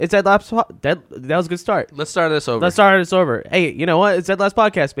It's Dead Last. That was a good start. Let's start this over. Let's start this over. Hey, you know what? It's Dead Last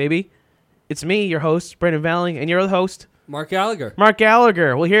Podcast, baby. It's me, your host, Brendan Valley, and your host, Mark Gallagher. Mark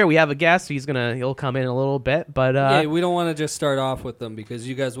Gallagher. Well, here we have a guest. He'll come in a little bit, but yeah, we don't want to just start off with them because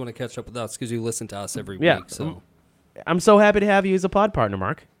you guys want to catch up with us because you listen to us every week. So I'm so happy to have you as a pod partner,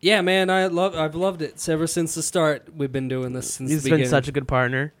 Mark. yeah, man, I've loved it ever since the start. We've been doing this since the beginning. He's been such a good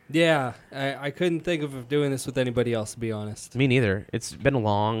partner. Yeah, I couldn't think of doing this with anybody else, to be honest. Me neither. It's been a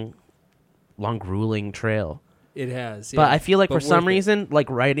long, grueling trail. It has, yeah. But I feel like for But some worth it. reason, like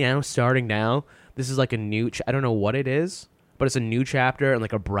right now, starting now, this is like a new. I don't know what it is, but it's a new chapter and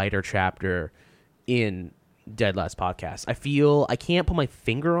like a brighter chapter in Dead Last Podcast. I can't put my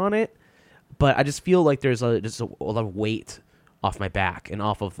finger on it, but I just feel like there's just a lot of weight off my back and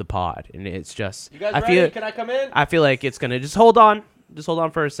off of the pod, and it's just. You guys I ready? feel. Can I come in? I feel like it's gonna just hold on. Just hold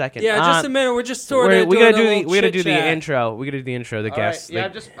on for a second. Yeah, just a minute. We're just sort of we gotta do the chit-chat. intro. We gotta do the intro. The All guests.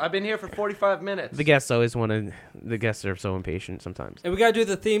 right. Yeah, I've been here for 45 minutes. The guests always want to. The guests are so impatient sometimes. And we gotta do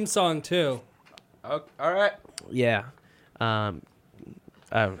the theme song too. Oh, all right. Yeah. I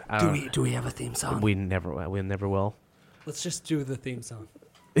Do we have a theme song? We never will. Let's just do the theme song.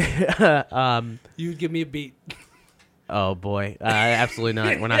 Um. You give me a beat. Oh boy. Absolutely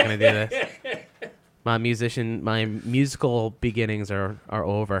not. We're not gonna do this. My musical beginnings are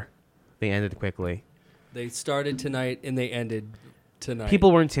over. They ended quickly. They started tonight and they ended tonight.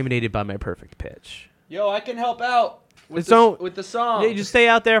 People were intimidated by my perfect pitch. Yo, I can help out with So- with the song. You just stay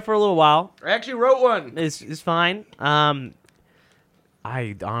out there for a little while. I actually wrote one. It's fine. I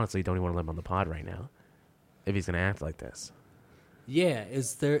honestly don't even want to let him on the pod right now. If he's gonna act like this, Yeah,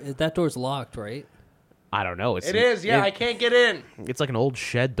 that door's locked, right? I don't know. It is. Yeah, I can't get in. It's like an old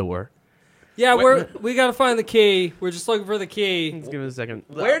shed door. Yeah, What- we gotta find the key. We're just looking for the key. Let's give it a second.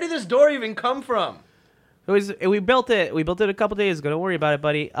 Where did this door even come from? We built it. We built it a couple days ago. Don't worry about it,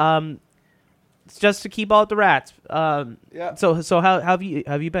 buddy. It's just to keep out the rats. Yeah. So how have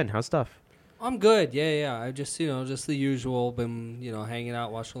you been? How's stuff? I'm good. Yeah. I just just the usual. Been hanging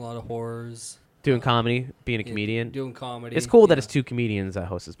out, watching a lot of horrors, Doing comedy, being a comedian. doing comedy. It's cool that yeah. it's two comedians that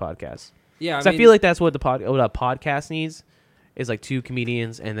host this podcast. Yeah, I feel like that's what what a podcast needs is like two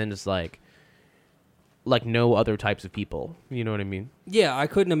comedians and then just like no other types of people. You know what I mean? yeah, I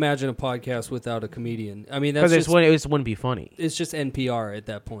couldn't imagine a podcast without a comedian. I mean, that's Because just it just wouldn't be funny. it's just NPR at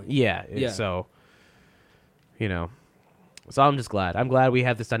that point. Yeah. Yeah. So, so I'm just glad. I'm glad we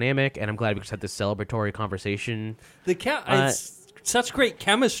have this dynamic, and I'm glad we just had this celebratory conversation. It's such great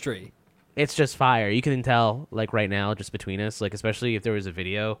chemistry. It's just fire. You can tell, like, right now, just between us, like, especially if there was a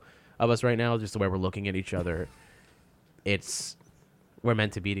video of us right now, just the way we're looking at each other, we're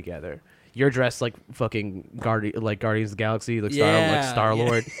meant to be together. You're dressed like fucking Guardians of the Galaxy, like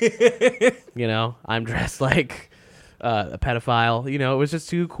Star-Lord. I'm dressed like a pedophile. It was just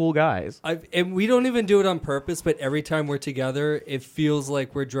two cool guys. And we don't even do it on purpose, but every time we're together, it feels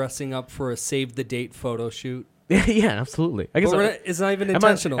like we're dressing up for a save the date photo shoot. Yeah, absolutely. I guess It's not even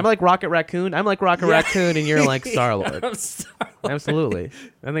intentional. I'm like Rocket Raccoon. I'm like Rocket Raccoon, and you're like Star-Lord. I'm sorry. Absolutely.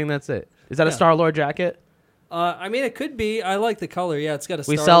 I think that's it. Is that a Yeah. Star-Lord jacket? I mean, it could be. I like the color. Yeah, it's got a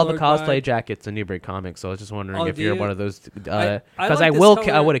We Star-Lord sell the cosplay vibe. jackets in Newbury Comics, so I was just wondering Oh, if do you're you? one of those. I Because like I this will.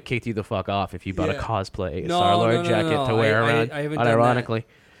 color. I would have kicked you the fuck off if you bought a Yeah. cosplay No, Star-Lord no, jacket to wear around. I haven't done that. Unironically.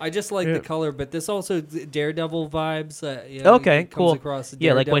 I just like Yeah. the color, but this also Daredevil vibes. Okay, it comes cool. across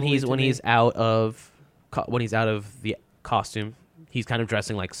Yeah, like when Daredevil-y to me. he's out of the costume, he's kind of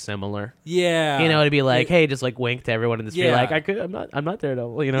dressing like similar. Yeah, To be like, hey, just like wink to everyone in the street, Yeah. like I'm not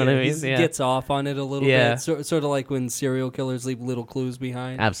Daredevil. You know what I mean? He gets off on it a little Yeah. bit, sort of like when serial killers leave little clues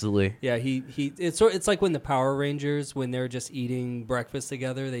behind. Absolutely. Yeah, it's like when the Power Rangers, when they're just eating breakfast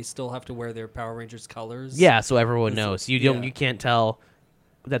together, they still have to wear their Power Rangers colors. Yeah, so everyone It's- knows. You yeah. can't tell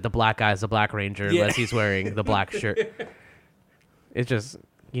that the black guy's the Black Ranger Yeah. unless he's wearing the black shirt. It's just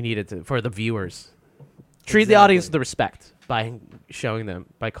you need it for the viewers. Treat the audience with the respect by showing them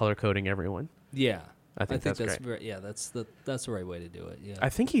by color coding everyone. Yeah, I think that's great. right. Yeah, that's the right way to do it. Yeah, I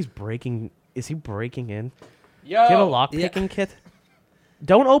think he's breaking. Is he breaking in? Yo. Do you have a lock picking kit?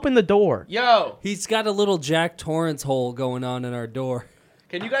 Don't open the door. Yo. he's got a little Jack Torrance hole going on in our door.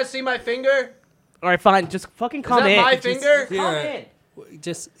 Can you guys see my finger? All right, fine. Just fucking come Is that in. my Just- finger? Come Here. in.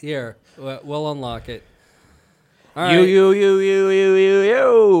 Just here, we'll unlock it. All right. You.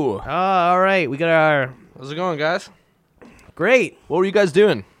 All right, we got our How's it going, guys? great. What were you guys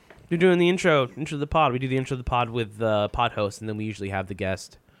doing? You're doing the intro to the pod. We do the intro to the pod with the pod host, and then we usually have the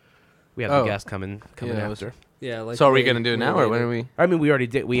guest. We have the guest coming after. Yeah, like So are we the- gonna do it now, or when are we? I mean, we already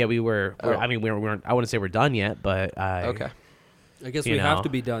did. We were. Oh. I mean, we weren't. I wouldn't say we're done yet, but Okay. I guess you we know. have to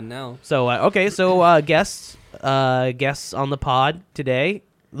be done now. So okay, so guests on the pod today.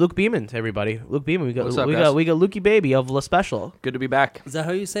 Luke Beeman, everybody. Luke Beeman. We got What's up, we guys? got Lukey Baby of La Special. Good to be back. Is that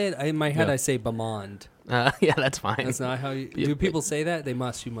how you say it? In my head, Yeah. I say Bamond. Yeah, that's fine. That's not how you. Do people say that? They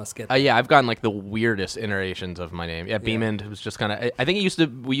must. You must get. Yeah, I've gotten like the weirdest iterations of my name. Yeah, Beamand was just kind of. I think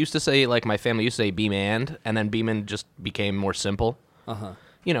we used to say like my family used to say Beamand, and then Beamand just became more simple.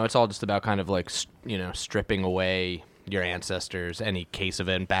 You know, it's all just about kind of like stripping away your ancestors, any case of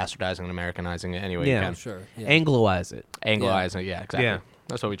it, and bastardizing and Americanizing it any way you Yeah. can. Sure. Yeah. Angloize it. Anglicizing it, yeah, exactly. Yeah.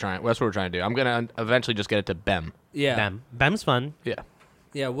 That's what we're trying to do. I'm gonna eventually just get it to Bem. yeah. Bem. Bem's fun. Yeah,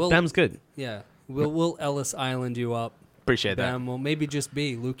 Yeah. We'll. Bem's good. Yeah. We'll Ellis Island you up. appreciate that. Bem. Well, maybe just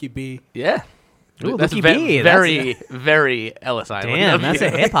B. Lukey B. Yeah. Ooh, That's Lukey ve- B, very, very Ellis Island. Damn, of that's you. a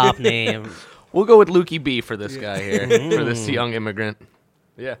hip hop name. We'll go with Lukey B for this guy here, for this young immigrant.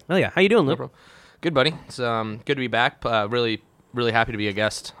 Yeah. Oh yeah, how you doing, No Luke? problem. Good, buddy. It's good to be back. Really, really happy to be a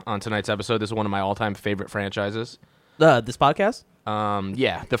guest on tonight's episode. This is one of my all-time favorite franchises. This podcast?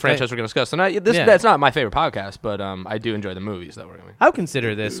 Yeah, the franchise we're going to discuss tonight. Yeah. That's not my favorite podcast, but I do enjoy the movies that we're going to. I would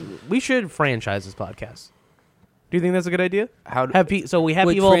consider this. We should franchise this podcast. Do you think that's a good idea? How So we have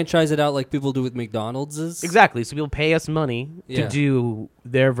Like people franchise it out like people do with McDonald's. exactly. So people pay us money Yeah. to do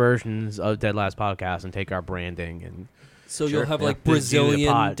their versions of Dead Last Podcast and take our branding and So Sure, you'll have yeah. like just do the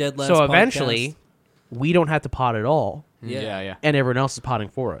Brazilian pod. Dead Last. So eventually, podcast. we don't have to pod at all, Yeah. and everyone else is potting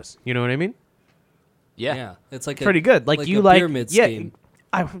for us. You know what I mean? Yeah, it's like Pretty good. Like you a like pyramid yeah. scheme.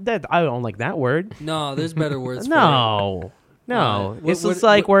 I don't like that word. No, there's better words. No, no. What- It's what- just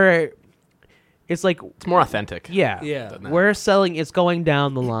like what- we're. It's like It's more authentic. yeah, Yeah. than that. We're selling. It's going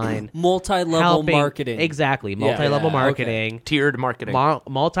down the line. For multi-level helping- marketing. Exactly, multi-level Yeah, marketing, Tiered marketing.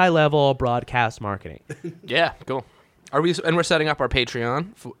 multi-level broadcast marketing. Yeah, cool. And we're setting up our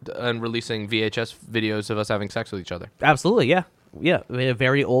Patreon and releasing VHS videos of us having sex with each other. Absolutely, yeah, yeah. We have a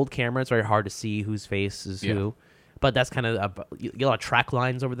very old camera. It's very hard to see whose face is Yeah. who, but that's kind of you get a lot of track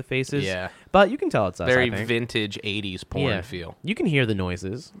lines over the faces. Yeah. but you can tell it's us. Very I think. vintage 80s porn yeah. feel. You can hear the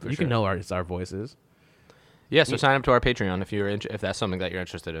noises. You sure. can know it's our voices. Yeah, so sign up to our Patreon if if that's something that you're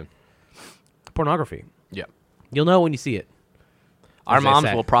interested in. Pornography. Yeah. You'll know when you see it. Our As they moms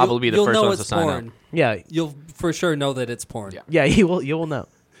say. will probably be the You'll first know ones to it's sign porn. up. Yeah, You'll for sure know that it's porn. Yeah. yeah. You will know.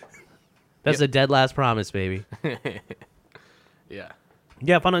 That's a dead last promise, baby. Yeah.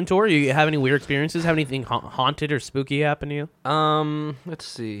 Yeah, fun on tour. You have any weird experiences? Have anything haunted or spooky happen to you? Let's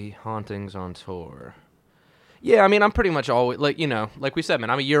see. Hauntings on tour. Yeah, I mean, I'm pretty much always, like we said, man,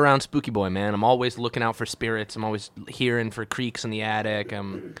 I'm a year-round spooky boy, man. I'm always looking out for spirits. I'm always hearing for creaks in the attic.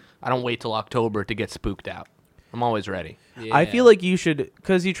 I don't wait till October to get spooked out. I'm always ready. I feel like you should,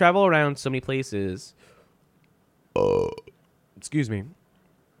 because you travel around so many places. Excuse me.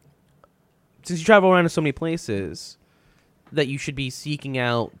 Since you travel around to so many places, that you should be seeking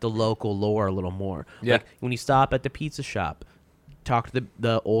out the local lore a little more. Yeah. Like when you stop at the pizza shop, talk to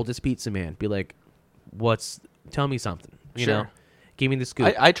the oldest pizza man. Be like, tell me something. You Sure. know? Give me the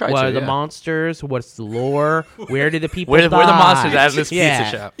scoop. I try What to, are the yeah. monsters? What's the lore? Where did the people Where the die? monsters at in this Yeah.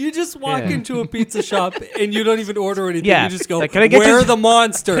 pizza shop? You just walk Yeah. into a pizza shop and you don't even order anything. Yeah. You just go, Like, can I get where this- are the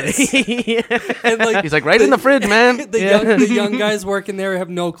monsters? and like He's like, right in the fridge, man. the young guys working there have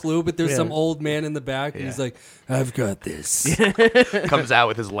no clue, but there's Yeah. some old man in the back, and he's like, "I've got this." Comes out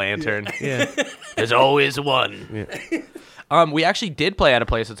with his lantern. Yeah. There's always one. We actually did play at a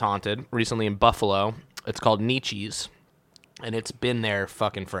place that's haunted recently in Buffalo. It's called Nietzsche's, and it's been there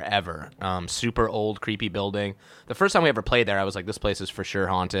fucking forever. Super old, creepy building. The first time we ever played there, I was like, this place is for sure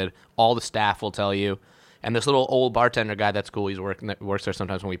haunted. All the staff will tell you. And this little old bartender guy, that's cool. He's works there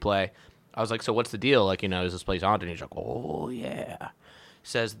sometimes when we play. I was like, so what's the deal? Like, is this place haunted? And he's like, oh, yeah.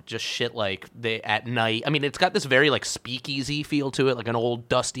 Says just shit like at night. I mean, it's got this very like speakeasy feel to it, like an old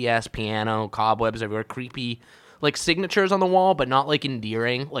dusty ass piano, cobwebs everywhere, creepy, like signatures on the wall, but not like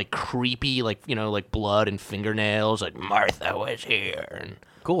endearing, like creepy, like like blood and fingernails, like Martha was here. And,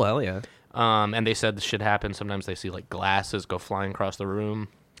 Cool. Hell yeah. and they said this shit happens. Sometimes they see like glasses go flying across the room.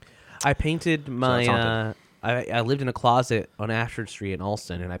 I painted it's my. haunted. I lived in a closet on Ashford Street in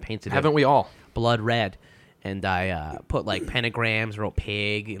Alston, and I painted Haven't it we all? blood red, and I put like pentagrams, wrote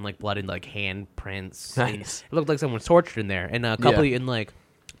pig, and like blood in like handprints. and Nice. it looked like someone was tortured in there. And a couple Yeah. in like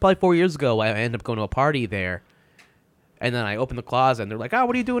probably 4 years ago, I ended up going to a party there. And then I opened the closet, and they're like, "Oh,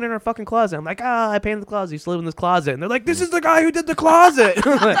 what are you doing in our fucking closet?" I'm like, I painted the closet. I used to live in this closet." And they're like, "This is the guy who did the closet."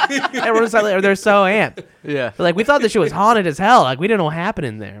 Everyone's like, they're so amped. Yeah. They're like, "We thought this shit was haunted as hell. Like, we didn't know what happened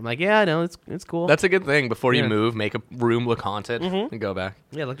in there." I'm like, "Yeah, I know. It's cool." That's a good thing. Before you Yeah. move, make a room look haunted and go back.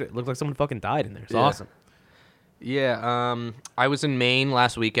 yeah, it looked like someone fucking died in there. It's Yeah. awesome. Yeah, I was in Maine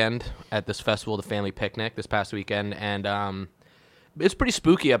last weekend at this festival, the Family Picnic, this past weekend, and it's pretty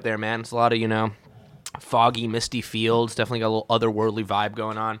spooky up there, man. It's a lot of, foggy, misty fields. Definitely got a little otherworldly vibe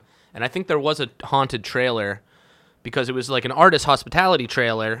going on. And I think there was a haunted trailer because it was like an artist hospitality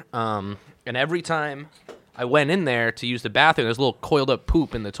trailer. And every time I went in there to use the bathroom, there's a little coiled up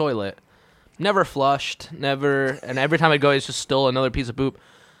poop in the toilet. Never flushed, never. And every time I go, it's just still another piece of poop.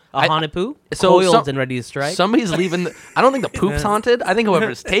 Haunted poo? So Coiled and ready to strike? Somebody's leaving. I don't think the poop's haunted. I think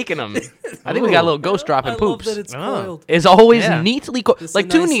whoever's taking them. I think we got a little ghost dropping I poops. love that it's coiled. It's always Yeah. neatly coiled, It's like a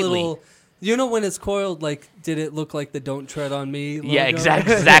too nice neatly. little- you know when it's coiled, like, did it look like the "Don't Tread on Me"? Logo? Yeah,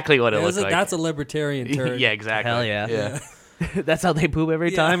 exactly what it That's looked like. That's a libertarian turd. Yeah, exactly. Hell yeah. Yeah. That's how they poop every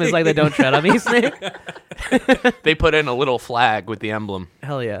Yeah. time? It's like they don't tread on me, Snake? They put in a little flag with the emblem,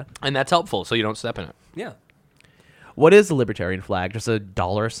 Hell yeah. and that's helpful, so you don't step in it. Yeah. What is the libertarian flag? Just a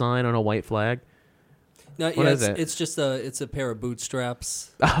dollar sign on a white flag? No, What yeah, is it? it's just a pair of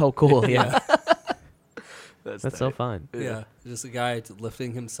bootstraps. Oh, cool. Yeah. That's That's so fun. Yeah. Just a guy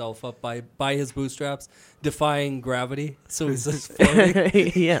lifting himself up by his bootstraps, defying gravity. So he's just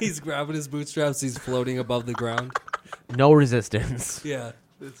floating. Yeah. He's grabbing his bootstraps. He's floating above the ground. No resistance. Yeah.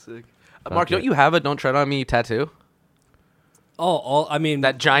 That's sick. Mark, don't you have a "Don't Tread on Me" tattoo? I mean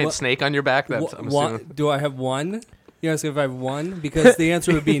That giant what- snake on your back? That's I'm assuming. do I have one? You ask if I have one? Because the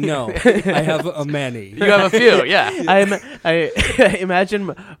answer would be no. I have a many. You have a few, yeah. I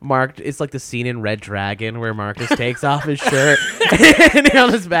imagine Mark. It's like the scene in Red Dragon where Marcus takes off his shirt and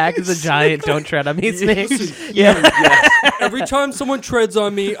on his back is a giant "Don't tread on me" snake. Yeah, Every time someone treads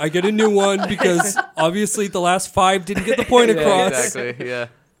on me, I get a new one because obviously the last 5 didn't get the point across. Yeah, exactly. Yeah.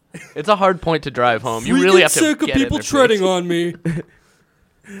 It's a hard point to drive home. You We really get have to sick of get in people their treading face. on me.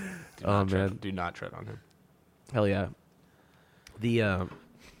 Oh man, Do not tread on him. hell yeah. The I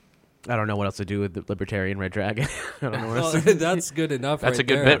don't know what else to do with the libertarian Red Dragon. I don't know what else. Well, that's good enough. That's right a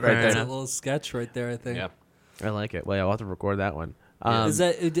good there. bit right That's there. a little sketch right there. I think. Yeah. I like it. Well, yeah, I'll have to record that one. Is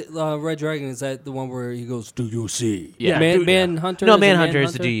that Red Dragon? Is that the one where he goes, "Do you see?" Yeah. Manhunter. no Is it Manhunter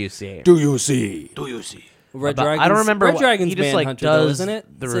is the Manhunter? DUC? Do you see? Do you see? Red But I Dragon's, don't remember Red what- Dragon's he just, like, Manhunter, though, does isn't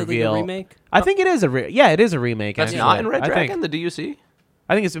it? the Is it like a reveal. remake? I think it is yeah, it is a remake. That's actually. not in Red I think- Dragon, the DUC?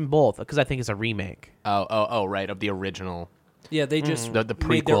 I think it's in both because I think it's a remake. Oh, right, of the original. Yeah, they just The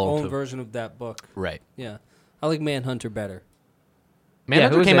made their prequel own to- version of that book. Right. Yeah, I like Manhunter better.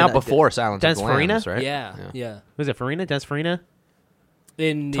 Manhunter who's came in out that? before Silence Dennis of the Lambs, Farina? right? Yeah. Was it Farina? Dennis Farina?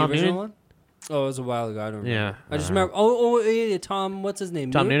 In the Tom original Noonan? one? Oh, it was a while ago. I don't remember. Yeah, I just I don't remember. Oh, yeah, Tom. What's his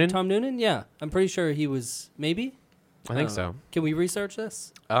name? Tom Noonan? Tom Noonan. Yeah, I'm pretty sure he was. Maybe. I think don't so. know. Can we research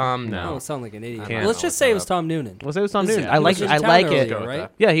this? No. I sound like an idiot. Can't. Let's just say it was Tom Noonan. Well, it was Tom This- Noonan. he I like was in I town like earlier, it. Go with right?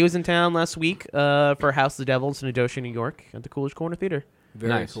 that. Yeah, he was in town last week for House of the Devils in Adosia, New York, at the Coolidge Corner Theater. Very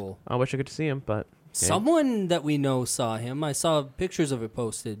Nice. cool. I wish I could see him, but Someone that we know saw him. I saw pictures of it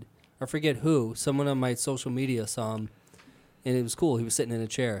posted. I forget who. Someone on my social media saw him, and it was cool. He was sitting in a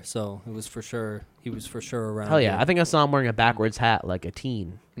chair, so it was for sure. He was for sure around. hell yeah, here. I think I saw him wearing a backwards hat like a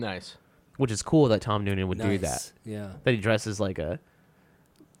teen, Nice. which is cool that Tom Noonan would do that. Nice. Yeah. That he dresses like a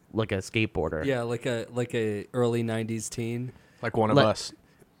skateboarder. Yeah, like a early '90s teen. Like one of Like- us.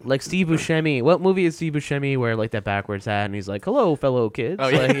 Like Steve Buscemi. What movie is Steve Buscemi wear like that backwards hat and he's like, "Hello, fellow kids." Oh,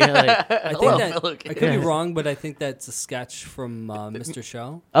 yeah. Like, like- I Hello, think fellow that I kid. could Yeah. be wrong, but I think that's a sketch from Mr.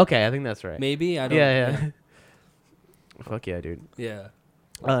 Show. okay, I think that's right. Maybe I don't. Yeah. Fuck yeah, dude. Yeah.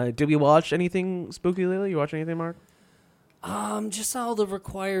 Did we watch anything spooky lately? You watch anything, Mark? Just all the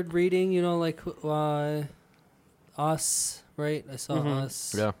required reading. You know, like Us. Right. I saw Mhm.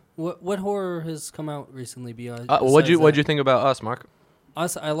 Us. Yeah. What horror has come out recently? Beyond. What'd you think about Us, Mark?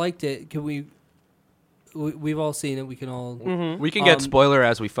 Us? I liked it. Can we've all seen it. We can all. Mm-hmm. We can get Um, spoiler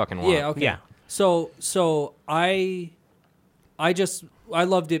as we fucking want. Yeah. Okay. Yeah. So I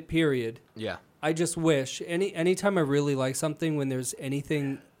loved it. Period. Yeah. I just wish anytime I really like something, when there's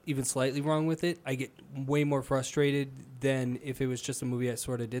anything even slightly wrong with it, I get way more frustrated than if it was just a movie I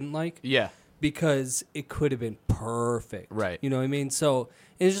sort of didn't like, Yeah. because it could have been perfect. Right. You know what I mean? So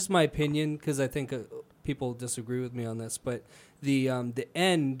it's just my opinion, because I think people disagree with me on this, but the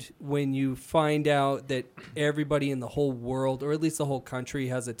end, when you find out that everybody in the whole world, or at least the whole country,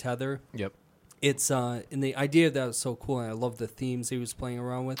 has a tether. Yep. It's and the idea of that was so cool, and I love the themes he was playing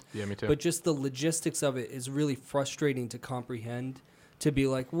around with. Yeah, me too. But just the logistics of it is really frustrating to comprehend. To be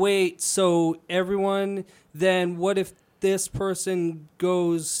like, wait, so everyone, then what if this person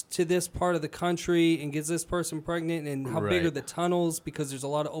goes to this part of the country and gets this person pregnant, and how big Right. are the tunnels? Because there's a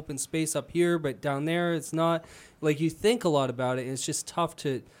lot of open space up here, but down there it's not. Like, you think a lot about it, and it's just tough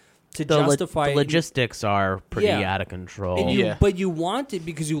to justify the it. logistics are pretty Yeah. out of control. And you, Yeah. But you want it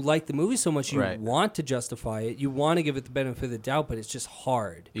because you like the movie so much. You Right. want to justify it. You want to give it the benefit of the doubt, but it's just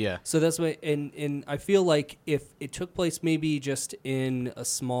hard. Yeah. So that's why, and I feel like if it took place maybe just in a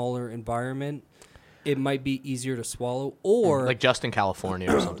smaller environment, it might be easier to swallow, or like just in California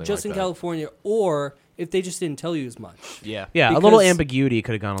or something. just like in that. California, or if they just didn't tell you as much. Yeah. Yeah, a little Because- ambiguity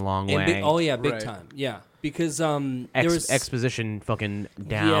could have gone a long way. Oh yeah, big Right. time. Yeah, because there was Exposition fucking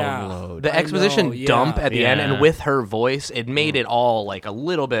download. The exposition know, yeah. dump at the end, Yeah. and with her voice, it made it all like a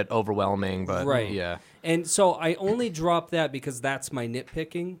little bit overwhelming. But Right. yeah, And so I only dropped that because that's my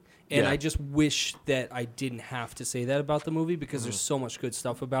nitpicking. And Yeah. I just wish that I didn't have to say that about the movie because there's so much good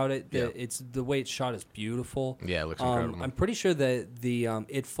stuff about it. That Yeah. it's the way it's shot is beautiful. Yeah, it looks incredible. I'm pretty sure that the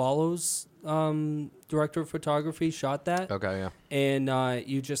It Follows director of photography shot that. okay, yeah, And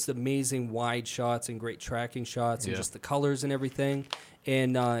you just amazing wide shots and great tracking shots and Yeah. just the colors and everything.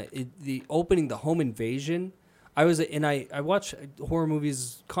 And the opening, the home invasion. I watch horror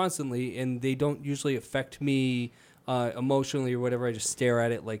movies constantly, and they don't usually affect me emotionally or whatever. I just stare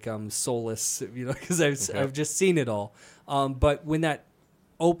at it like I'm soulless, because I've just seen it all. But when that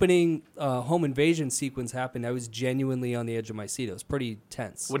opening home invasion sequence happened, I was genuinely on the edge of my seat. It was pretty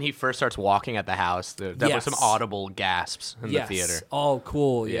tense. when he first starts walking at the house, there was Yes. some audible gasps in Yes. the theater. Oh,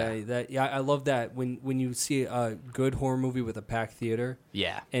 cool. Yeah. Yeah, I love that when you see a good horror movie with a packed theater,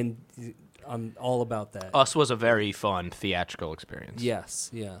 Yeah, and I'm all about that. Us was a very fun theatrical experience.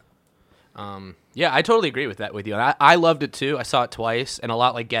 Yes, yeah. Yeah, I totally agree with you. And I loved it too. I saw it twice, and a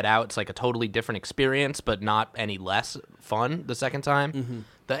lot like Get Out, it's like a totally different experience, but not any less fun the second time. Mm-hmm.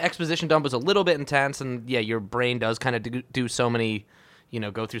 The exposition dump was a little bit intense, and yeah, your brain does kind of do so many,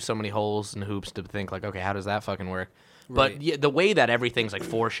 go through so many holes and hoops to think like, okay, how does that fucking work? Right. But yeah, the way that everything's like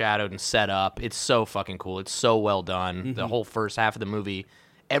foreshadowed and set up, it's so fucking cool. It's so well done. Mm-hmm. The whole first half of the movie,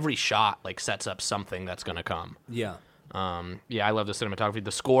 every shot like sets up something that's gonna come. Yeah. Yeah, I love the cinematography.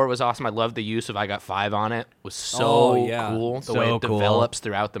 The score was awesome. I love the use of "I Got Five on It." Was so Oh, yeah. cool. The So way it cool. develops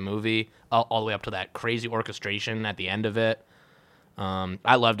throughout the movie, all the way up to that crazy orchestration at the end of it.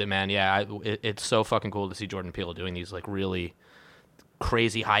 I loved it, man. Yeah, it's so fucking cool to see Jordan Peele doing these like really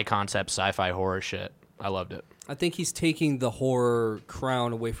crazy high concept sci-fi horror shit. I loved it. I think he's taking the horror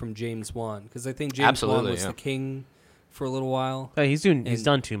crown away from James Wan, because I think James Wan Absolutely, was yeah. the king for a little while. He's And-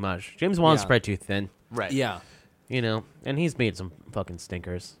 done too much. James Wan's Yeah. spread too thin. Right. Yeah. And he's made some fucking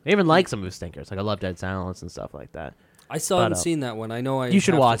stinkers. I even like some of his stinkers. Like I love Dead Silence and stuff like that. I still But, haven't seen that one. I know You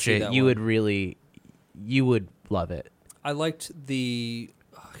should have to watch see it. that You one. would love it. I liked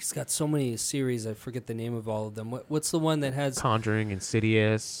he's got so many series. I forget the name of all of them. What's the one that has Conjuring,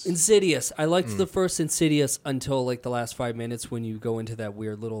 Insidious. Insidious? I liked the first Insidious until like the last 5 minutes when you go into that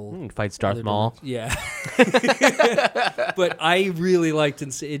weird little Fights Darth other Maul. Yeah. But I really liked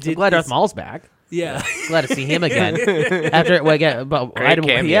Insidious. I'm glad Darth Maul's back. Yeah. Glad to see him again. After I get, but I had to,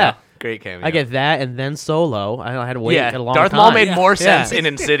 cameo. yeah, Great cameo. I get that and then Solo. I had to wait a long Darth time. Maul made Yeah. more sense Yeah. in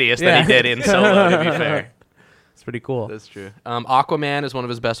Insidious Yeah. than he did in Solo. To be fair, It's pretty cool. that's true. Aquaman is one of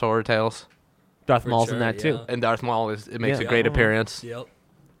his best horror tales, Darth For Maul's sure, in that too. yeah. and Darth Maul makes Yeah. a great appearance. Yep.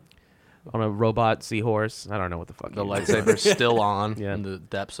 On a robot seahorse. I don't know what the fuck. The he is. lightsaber's still on Yeah. in the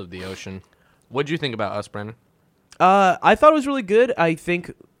depths of the ocean. What'd you think about Us, Brandon? I thought it was really good. I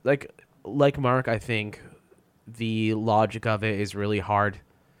think, like Mark, I think the logic of it is really hard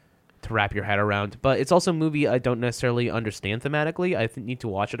to wrap your head around. But it's also a movie I don't necessarily understand thematically. I need to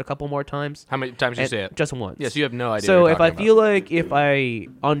watch it a couple more times. How many times did you And see it? Just once. Yes, you have no idea. So what you're if I talking feel about. like if I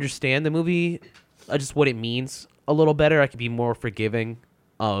understand the movie, just what it means a little better, I could be more forgiving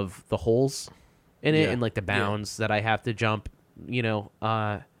of the holes in it Yeah. and like the bounds that I have to jump.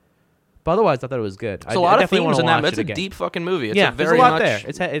 But otherwise, I thought it was good. It's a lot of definitely themes wanna in that. watch It's it a again. deep fucking movie. It's yeah, a there's very a lot much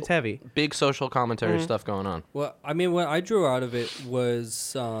there. It's heavy. big social commentary stuff going on. Well, I mean, what I drew out of it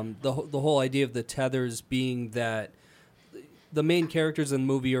was the whole idea of the tethers being that the main characters in the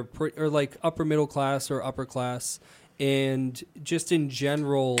movie are like upper middle class or upper class, and just in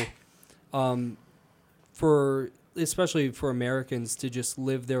general, especially for Americans to just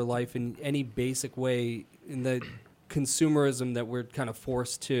live their life in any basic way in the consumerism that we're kind of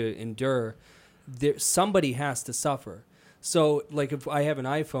forced to endure. Somebody has to suffer. So, like, if I have an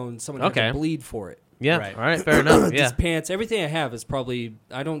iPhone, someone has Okay. to bleed for it. Yeah. Right. All right. Fair enough. Yeah. These pants, everything I have is probably,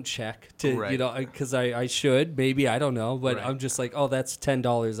 I don't check to, Right. because I should, maybe, I don't know, but Right. I'm just like, oh, that's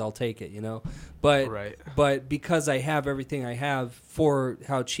 $10, I'll take it, But Right. but because I have everything I have for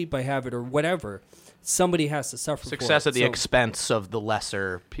how cheap I have it or whatever, somebody has to suffer Success for it. at the So- expense of the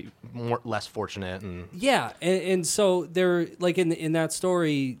less fortunate, and Yeah, and so there, like in that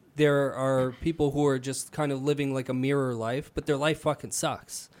story, there are people who are just kind of living like a mirror life, but their life fucking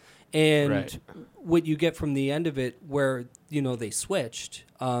sucks. And Right. what you get from the end of it, where they switched,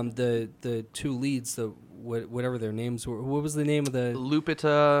 the two leads, whatever their names were. What was the name of the?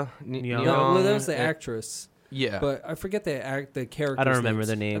 Lupita No, No, Nyong'o. well, that was the actress. Yeah. But I forget the characters. I don't remember names.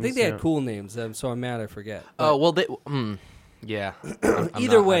 the names. I think they yeah. had cool names, so I'm mad I forget. Oh well, yeah.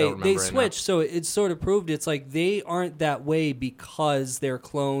 Either way, they switched, so it sort of proved it's like they aren't that way because they're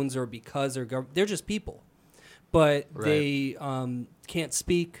clones or because they're just people, but they can't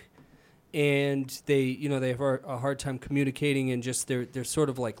speak, and they have a hard time communicating, and just they're sort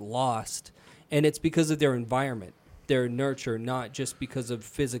of like lost, and it's because of their environment, their nurture, not just because of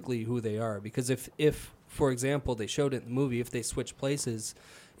physically who they are. Because if for example they showed it in the movie, if they switch places.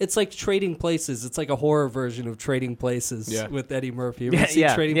 It's like Trading Places. It's like a horror version of Trading Places with Eddie Murphy. Ever seen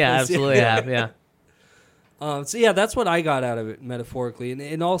Trading Places? Absolutely have, yeah. So yeah, that's what I got out of it metaphorically,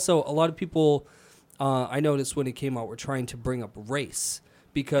 and also a lot of people I noticed when it came out were trying to bring up race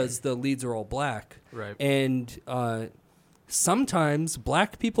because the leads are all black, right? And sometimes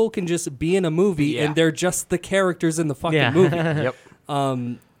black people can just be in a movie and they're just the characters in the fucking movie. Yep.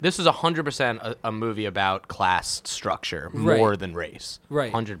 This is 100% a movie about class structure more than race.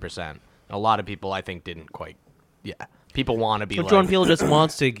 Right. 100%. A lot of people, I think, didn't quite. Yeah. People want to be But like. Jordan Peele just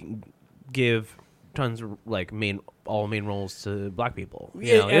wants to give tons of all main roles to black people.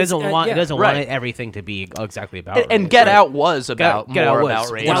 You know, he doesn't want everything to be exactly about race. And Get Out was about Get Out was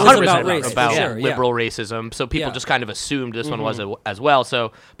about race. 100% about liberal racism. So people just kind of assumed this one was as well.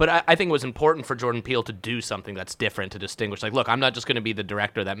 So, but I think it was important for Jordan Peele to do something that's different to distinguish. Like, look, I'm not just going to be the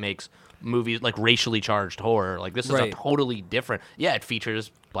director that makes movies like racially charged horror. Like, this is a totally different. Yeah, it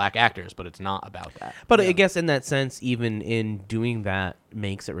features black actors, but it's not about that. But I guess in that sense, even in doing that,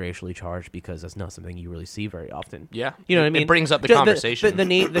 makes it racially charged because that's not something you really see very often. Yeah, you know what I mean. It brings up the conversation. The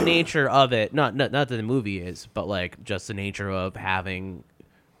nature of it, not that the movie is, but like just the nature of having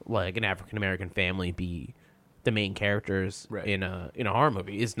like an African American family be the main characters in a horror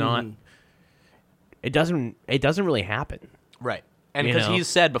movie is not. It doesn't really happen. Right. And because he's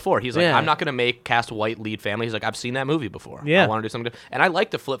said before, he's like, I'm not going to cast a white lead family. He's like, I've seen that movie before. Yeah. I want to do something. And I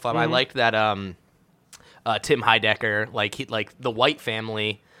like the flip flop. I liked that Tim Heidecker, like the white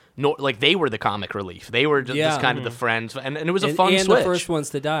family, like they were the comic relief. They were just kind of the friends, and it was a fun switch. And the first ones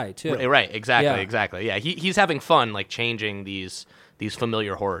to die too. Right. Exactly. Yeah. He's having fun, like changing these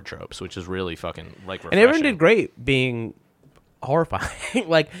familiar horror tropes, which is really fucking like refreshing. And everyone did great being horrifying.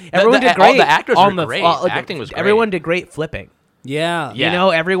 Like everyone did great. All the actors were great. Acting was great. Everyone did great flipping. Yeah. You know,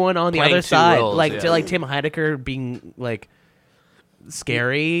 everyone on the Playing other two side, roles, like Tim Heidecker being like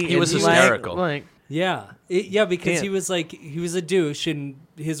scary. He was hysterical. Because he was a douche in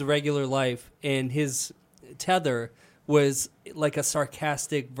his regular life, and his tether was like a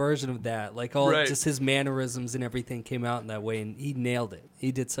sarcastic version of that. Like just his mannerisms and everything came out in that way, and he nailed it.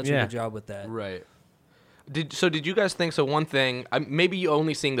 He did such a good job with that. Right. Did you guys think so? One thing, maybe you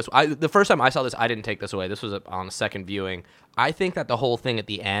only seeing this. The first time I saw this, I didn't take this away. This was on a second viewing. I think that the whole thing at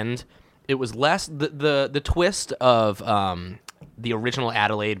the end, it was less the twist of the original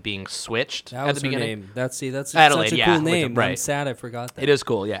Adelaide being switched at the beginning. That's Adelaide, such a cool name. I'm sad I forgot that. It is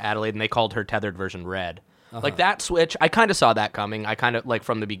cool, Adelaide, and they called her tethered version Red. Like that switch, I kind of saw that coming. I kind of like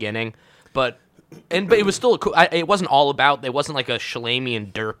from the beginning, but it was still cool. It wasn't all about. It wasn't like a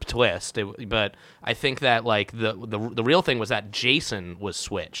Shalamian derp twist. But I think that like the real thing was that Jason was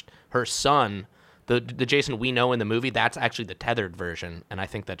switched. Her son, the Jason we know in the movie, that's actually the tethered version, and I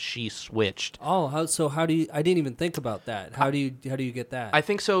think that she switched. Oh, how do you? I didn't even think about that. How do you get that? I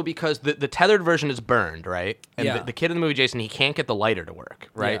think so because the tethered version is burned, right? And the kid in the movie, Jason, he can't get the lighter to work,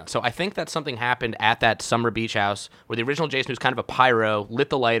 right? Yeah. So I think that something happened at that summer beach house where the original Jason, who's kind of a pyro, lit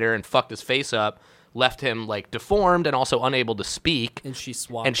the lighter and fucked his face up, left him like deformed and also unable to speak. And she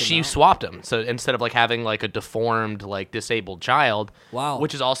swapped him. So instead of like having like a deformed, like disabled child,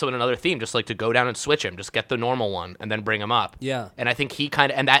 which is also in another theme, just like to go down and switch him, just get the normal one and then bring him up. Yeah. And I think he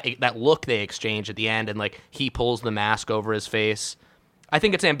kind of, and that look they exchange at the end, and like he pulls the mask over his face. I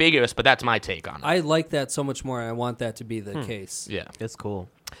think it's ambiguous, but that's my take on it. I like that so much more. I want that to be the case. Yeah. It's cool.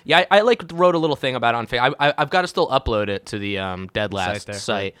 Yeah, I like wrote a little thing about it on Facebook. I've got to still upload it to the Dead Last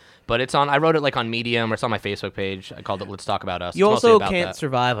site, but it's on. I wrote it like on Medium or it's on my Facebook page. I called it "Let's Talk About Us." You it's also can't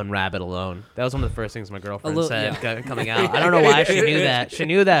survive on Rabbit alone. That was one of the first things my girlfriend said coming out. I don't know why she knew that. She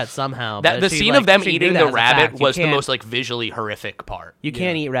knew that somehow. The scene of them eating the rabbit was the most like visually horrific part. You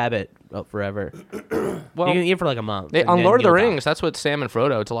can't eat rabbit forever. Well, you can eat it for like a month. On Lord of the Rings, that's what Sam and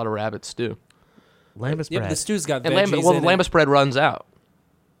Frodo. It's a lot of rabbit stew. Lambus bread. Yeah, the stew's got veggies the lambus bread runs out.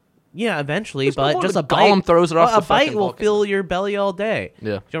 Yeah, eventually, but just a Gollum bite. throws it off the bite fucking will volcano. fill your belly all day.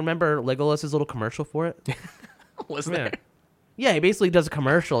 Yeah. Do you remember Legolas's little commercial for it? Was there? Yeah, he basically does a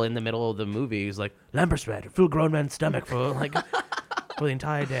commercial in the middle of the movie. He's like, "Lambus bread, fill a grown man's stomach for like for the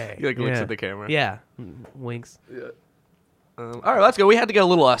entire day." He like looks at the camera. Yeah, winks. Yeah. All right, let's go. We had to get a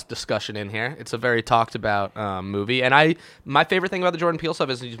little us discussion in here. It's a very talked about movie, and my favorite thing about the Jordan Peele stuff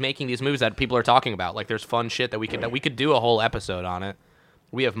is he's making these movies that people are talking about. Like, there's fun shit that we could do a whole episode on it.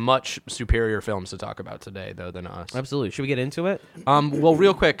 We have much superior films to talk about today, though, than us. Absolutely. Should we get into it? Well,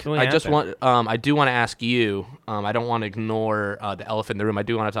 real quick, We I have just to. want I do want to ask you. I don't want to ignore the elephant in the room. I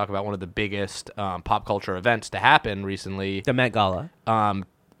do want to talk about one of the biggest pop culture events to happen recently. The Met Gala.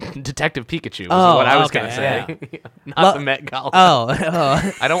 Detective Pikachu was Oh, what I was okay, going to say. Not Well- the Met Gala.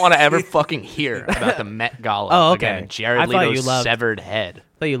 Oh. I don't want to ever fucking hear about the Met Gala Oh, okay. again. Jared I thought Leto's you loved- severed head.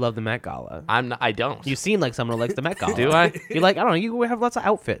 I thought you loved the Met Gala. I don't. You seem like someone who likes the Met Gala. Do I? You like, I don't know, you have lots of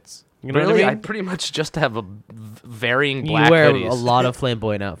outfits. You know Really? what I I mean? pretty much just have a varying You black wear hoodies. a lot of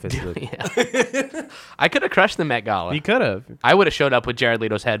flamboyant outfits. Luke. Yeah. I could have crushed the Met Gala. You could have. I would have showed up with Jared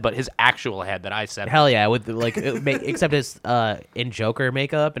Leto's head, but his actual head that I said. Hell yeah, with like except it's in Joker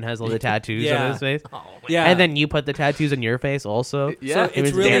makeup and has all the tattoos Yeah. on his face. Oh, Yeah. And then you put the tattoos on your face also. Yeah. So It it's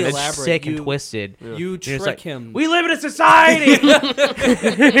was really damn, elaborate. it's sick and You- twisted. You You're just trick like, him. We live in a society.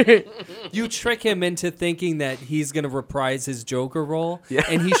 You trick him into thinking that he's gonna reprise his Joker role,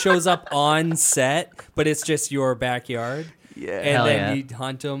 and he shows up on set, but it's just your backyard. Yeah. And Hell then yeah. you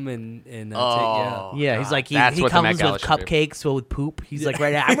hunt him and take Oh. Yeah, he's like he That's what the Met comes Gala with should be. cupcakes filled with poop. He's like,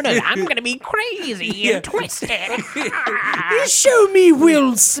 right now, I'm gonna be crazy and twisted. Show me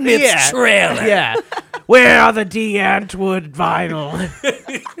Will Smith's Yeah. trailer. Yeah, where are the D'Antwood vinyl?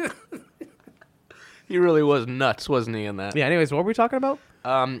 He really was nuts, wasn't he, in that? Yeah. Anyways, what were we talking about?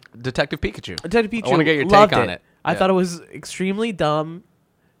 Detective Pikachu. Detective Pikachu. I wanna get your take loved on it. it. I Yeah. thought it was extremely dumb,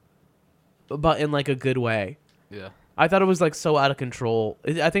 but in like a good way. Yeah. I thought it was like so out of control.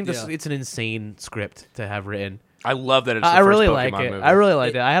 I think Yeah. it's an insane script to have written. I love that it's the I first really Pokemon like it. movie. I really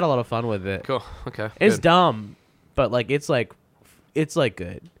liked it. I had a lot of fun with it. Cool. Okay. It's good. dumb, but like it's like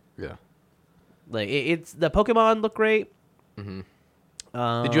good. Yeah. Like it's the Pokemon look great.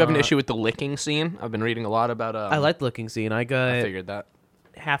 Did you have an issue with the licking scene? I've been reading a lot about. I like the looking scene. I got I figured that.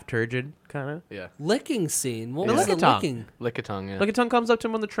 half turgid kind of. Yeah. Licking scene. What The was the Lickitung. licking? Lickitung. Yeah. Like a tongue comes up to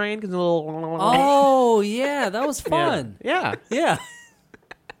him on the train because a little. Oh yeah, that was Yeah. fun. Yeah. Yeah.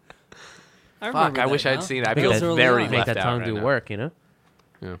 I Fuck! remember I that wish I'd now. seen it. I That feel was early very on. Make left that out tongue right do now. work. You know.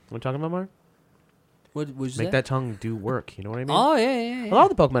 Yeah. What are you talking about, Mark? What was Make that tongue do work. You know what I mean? Oh yeah. A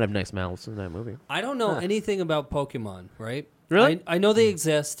lot of the Pokemon have nice mouths in that movie. I don't know anything about Pokemon, right? Really? I know they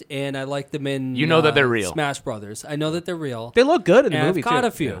exist, and I like them in. You know that they're real. Smash Brothers. I know that they're real. They look good in the And movie I've caught too.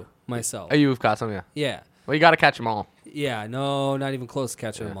 a few myself. Oh, you've got some, yeah. Yeah. Well, you got to catch them all. Yeah. No, not even close to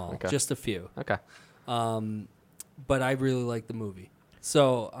catching Yeah, them all. okay. Just a few. Okay. But I really like the movie.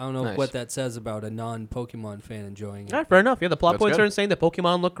 So I don't know Nice. what that says about a non-Pokemon fan enjoying it. Yeah, fair enough. Yeah, the plot That's points good. are insane. The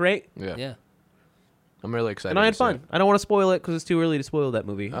Pokemon look great, Yeah. Yeah. I'm really excited. and I to had see fun. it. I don't want to spoil it because it's too early to spoil that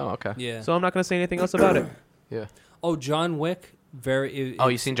movie. Oh, okay. Yeah. So I'm not going to say anything else about it. Yeah. Oh, John Wick. Oh,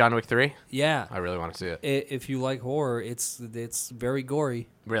 you seen John Wick 3? Yeah. I really want to see it. If you like horror, it's very gory.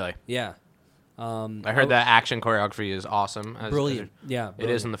 Really. Yeah. I heard that action choreography is awesome. Brilliant. Yeah. It is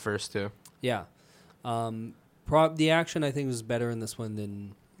brilliant. in the first two. Yeah. The action I think was better in this one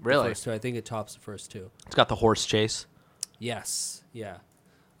than Really? the first two. I think it tops the first two. It's got the horse chase. Yes. Yeah.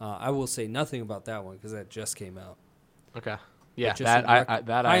 I will say nothing about that one because that just came out. Okay. Yeah, just that rec-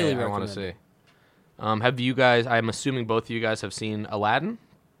 I highly want to see. recommend Have you guys? I'm assuming both of you guys have seen Aladdin.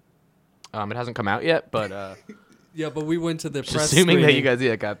 It hasn't come out yet, but Yeah, but we went to the just press assuming that screening. you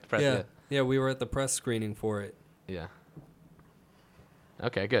guys got the press. Yeah. Yeah, we were at the press screening for it. Yeah.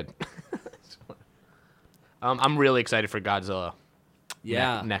 Okay, good. I'm really excited for Godzilla.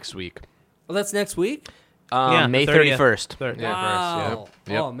 Yeah. Next week. Well, that's next week? Yeah, May the 30th. 31st. Yeah, Wow.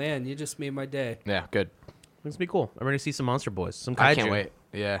 Yep. Oh, man, you just made my day. Yeah, good. It's gonna be cool. I'm ready to see some Monster Boys, some kaiju. I can't wait.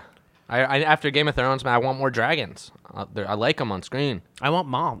 Yeah. I after Game of Thrones, man, I want more dragons. I like them on screen. I want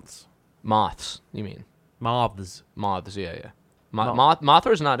moths. Moths, you mean? Moths. Moths, yeah. Moth-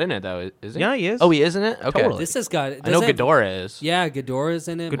 Mothra's not in it, though, is he? Yeah, he is. Oh, he is in it? Okay. Totally. This has got... I know does it have- Ghidorah is. Yeah, Ghidorah's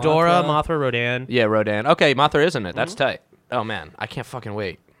in it. Ghidorah, Mothra. Mothra, Rodan. Yeah, Rodan. Okay, Mothra is in it. That's tight. Oh, man. I can't fucking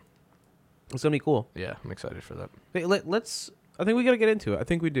wait. It's gonna be cool. Yeah, I'm excited for that. Hey, let's. I think we gotta get into it. I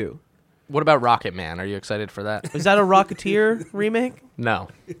think we do. What about Rocket Man? Are you excited for that? Is that a Rocketeer remake? No.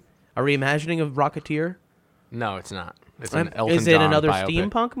 A reimagining of Rocketeer? No, it's not. It's an Elton Is it John another biopic.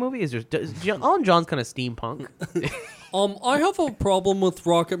 steampunk movie? Is Elton John's kind of steampunk? I have a problem with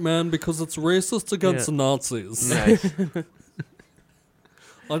Rocket Man because it's racist against Yeah. Nazis. Nice.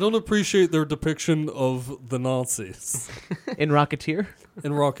 I don't appreciate their depiction of the Nazis In Rocketeer?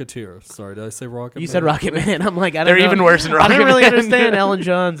 in Rocketeer. Sorry, did I say Rocket? You said Rocket Man. I'm like, I don't They're know. even worse in I Rocket don't really Man. understand Ellen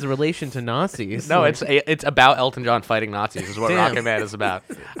John's relation to Nazis. No, Like, it's about Elton John fighting Nazis. Is what Damn. Rocket Man is about.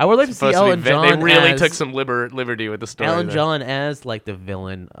 I would like to see Supposed to be Ellen John. they really as, took some liberty with the story. Ellen there. John as like the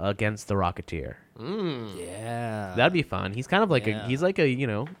villain against the Rocketeer. Yeah. That'd be fun. He's kind of like Yeah. he's got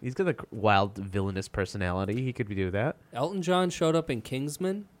a wild villainous personality. He could do that. Elton John showed up in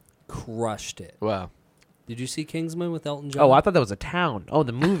Kingsman, crushed it. Wow. Did you see Kingsman with Elton John? Oh, I thought that was a town. Oh,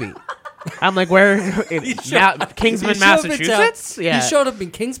 the movie. I'm like, where? Kingsman, He showed up in Massachusetts. town. Yeah. He showed up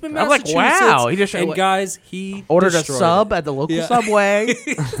in Kingsman, I'm like, Massachusetts. wow. He just and guys, he ordered a destroyed sub it. at the local Yeah. Subway.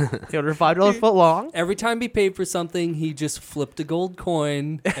 He ordered a $5 foot long. Every time he paid for something, he just flipped a gold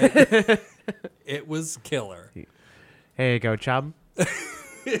coin. It was killer. Hey, go chum. Is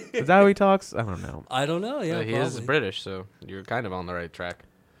that how he talks? I don't know. I don't know. Yeah, He is probably. British, so you're kind of on the right track.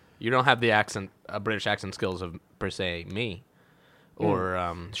 You don't have the British accent skills of per se me,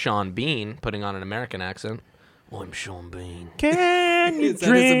 or Sean Bean putting on an American accent. I'm Sean Bean. Can you Is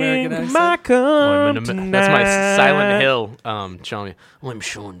that his American drink accent? my cup That's tonight? my Silent Hill. Sean Bean. I'm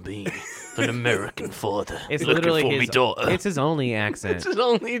Sean Bean, an American father. It's looking literally for his. me daughter. It's his only accent.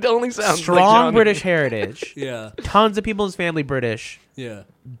 It only sounds Strong like Sean British heritage. Yeah, Tons of people in his family British. yeah.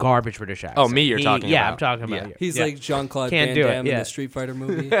 Garbage British accent. Oh, me you're talking yeah, about. I'm talking about Yeah. you. He's Yeah. like Jean-Claude Can't Van do it, Damme in yeah. the Street Fighter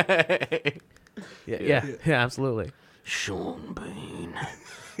movie. Yeah, absolutely. Sean Bean.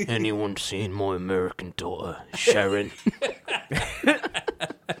 Anyone seen my American daughter, Sharon?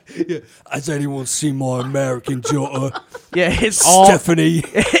 Has anyone seen my American daughter, Yeah, it's all Stephanie?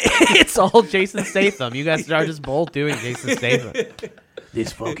 it's all Jason Statham. You guys are just both doing Jason Statham.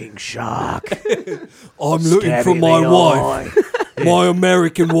 This fucking shark. I'm looking for my wife, my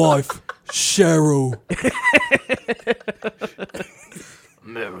American wife, Cheryl.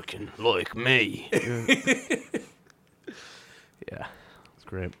 American like me. Yeah, it's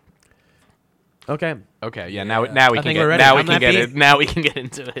great. Okay, Okay, yeah. Now we I can think get we're ready. now we I'm can get happy. it. Now we can get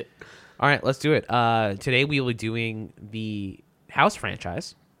into it. all right, let's do it. Today we will be doing the House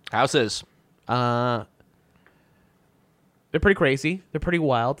franchise. Houses. They're pretty crazy. They're pretty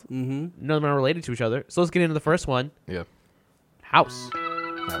wild. Mm-hmm. None of them are related to each other. So let's get into the first one. Yeah. House.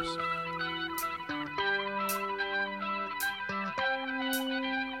 House.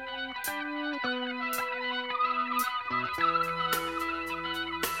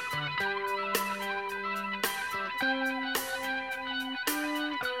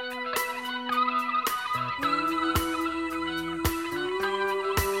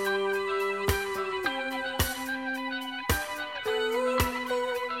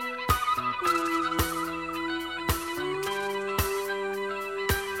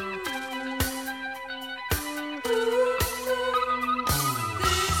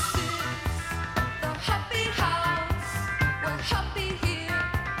 The happy house. We're happy here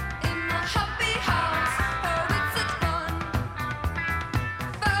in the happy house. Oh, it's a fun.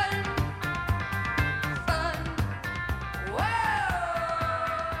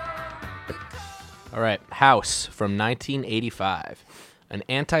 Whoa. All right. House from 1985. An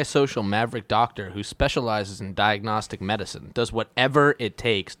antisocial maverick doctor who specializes in diagnostic medicine does whatever it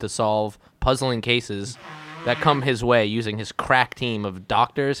takes to solve puzzling cases that come his way using his crack team of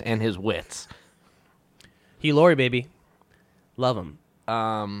doctors and his wits. Hugh Laurie, baby. Love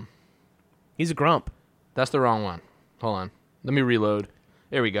him. He's a grump. That's the wrong one. Hold on. Let me reload.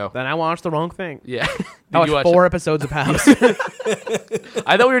 There we go. Then I watched the wrong thing. Yeah. I Did you watched watch 4 episodes of House.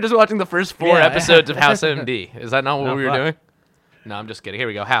 I thought we were just watching the first 4 Yeah. episodes of House MD. Is that not what No, we were fuck. doing? No, I'm just kidding. Here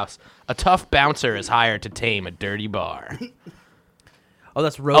we go. House. A tough bouncer is hired to tame a dirty bar. Oh,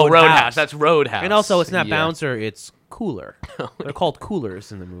 that's Roadhouse. Roadhouse. That's Roadhouse. And also, it's not Yeah. bouncer; it's cooler. They're called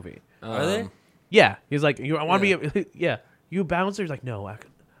coolers in the movie. Are they? Yeah, he's like, I want to be. Yeah, you bouncer. He's like, no,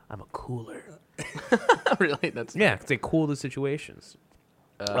 I'm a cooler. Really? That's Yeah, 'cause they cool the situations.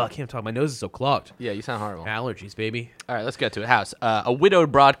 I can't talk. My nose is so clogged. Yeah, you sound horrible. Allergies, baby. All right, let's get to it. House. A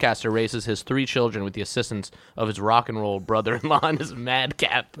widowed broadcaster raises his 3 children with the assistance of his rock and roll brother-in-law and his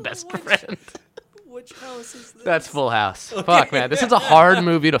madcap best friend. Which house is this? That's Full House. Fuck, man. This is a hard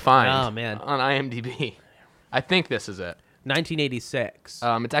movie to find. Oh, man. On IMDb. I think this is it. 1986.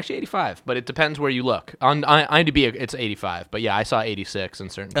 It's actually 85, but it depends where you look. On IMDb, it's 85. But yeah, I saw 86 in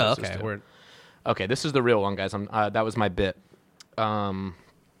certain Oh, places. okay. too. We're, Okay, this is the real one, guys. That was my bit.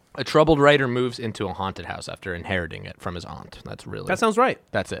 A troubled writer moves into a haunted house after inheriting it from his aunt. That's really... that sounds right.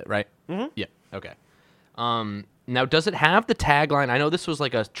 That's it, right? Mm-hmm. Yeah. Okay. Now, does it have the tagline? I know this was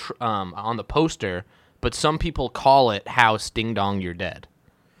like on the poster, but some people call it "House Ding Dong You're Dead."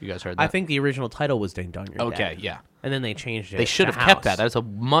 You guys heard that? I think the original title was Ding Dong You're Okay. Dead. Yeah. and then they changed it. They should to have kept that. House. That's a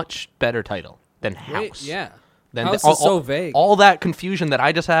much better title than Wait, House. yeah. Then House all, is so vague. All that confusion that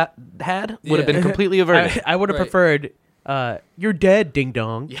I just had would have Yeah. been completely averted. I would have Right. preferred. You're dead, ding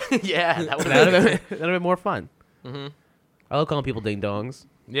dong. Yeah, that would That'd have have been more fun. I love calling people ding dongs.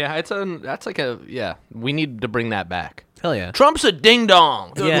 Yeah, that's like we need to bring that back. Hell yeah. Trump's a ding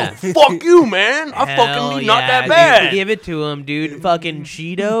dong. Yeah. Fuck you, man. I fucking mean not that dude. bad. Give it to him, dude. Fucking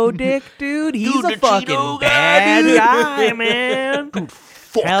Cheeto dick, dude. He's Dude, a the fucking Cheeto guy, bad dude. guy, man.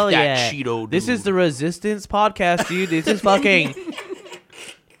 Fuck Hell that yeah. Cheeto dude. This is the Resistance podcast, dude. This is fucking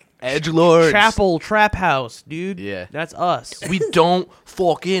Edgelords. Chapel Trap House, dude. Yeah. That's us. We don't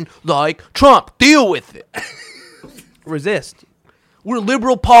fucking like Trump. Deal with it. Resist. We're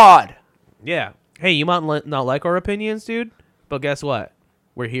liberal pod. Yeah. Hey, you might not like our opinions, dude, but guess what?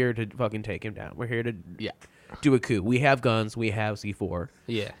 We're here to fucking take him down. We're here to Yeah. do a coup. We have guns. We have C4.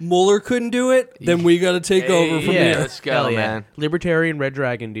 Yeah. Mueller couldn't do it, then we got to take over from yeah. here. Let's go, Hell yeah. man. Libertarian Red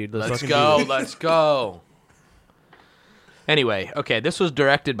Dragon, dude. Let's Let's fucking go. do it. Let's go. Anyway, okay, this was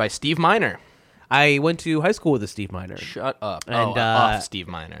directed by Steve Miner. I went to high school with a Steve Miner. Shut up. And, off Steve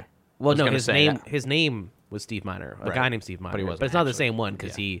Miner. Well, was no, gonna his say name that. his name was Steve Miner, a Right. guy named Steve Miner. he wasn't it's not the actually. same one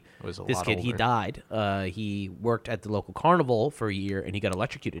because Yeah. he It was a this lot kid he older. died. He worked at the local carnival for a year and he got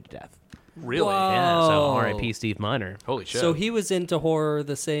electrocuted to death. Really? Wow. Yeah, so Oh. R.I.P. Steve Miner. Holy shit. So he was into horror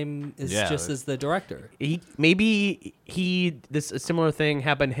the same as Yeah. just as the director. This a similar thing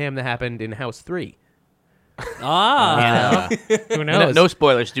happened to him that happened in House 3. Ah. You know? Who knows? No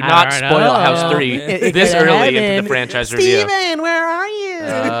spoilers. Do I not don't spoil know. House 3 It this could early into happen. the franchise review. Steven, where are you?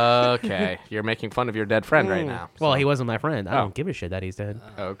 Okay. You're making fun of your dead friend right now. Well, so- he wasn't my friend. I Oh. don't give a shit that he's dead.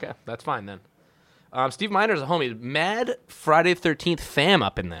 Okay. That's fine then. Steve Miner's a homie. Mad Friday 13th fam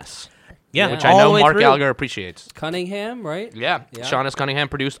up in this. Yeah, Yeah. Which I all know the way Mark through. Gallagher appreciates. Cunningham, right? Yeah. Yeah. Sean S. Cunningham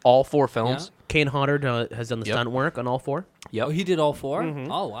produced all 4 films. Kane Hodder has done the Yep. stunt work on all 4. Yep. Oh, he did all 4?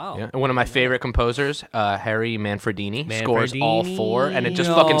 Oh, wow. Yeah. And one of my favorite composers, Harry Manfredini, scores all Manfredini. 4, and it just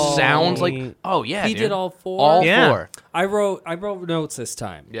fucking No. sounds like, oh yeah, He dude. did all 4? All Yeah. 4. I wrote notes this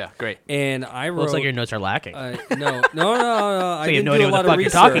time. Yeah, great. And I wrote Looks like your notes are lacking. no. I you have didn't no do idea a what lot the of fuck you're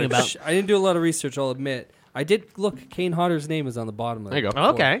research. talking about. I didn't do a lot of research, I'll admit. I did look. Kane Hodder's name is on the bottom of There you it. go. Oh,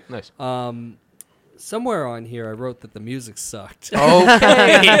 okay. Nice. Somewhere on here, I wrote that the music sucked.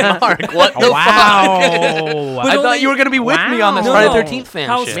 Okay, Mark. What the fuck? Wow. I thought you were gonna be with me on this Wow. Friday No. 13th fan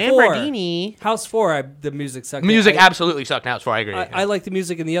House shit. Man- Manfredini. House 4, the music sucked. Music I, absolutely sucked. Now, I agree. I like the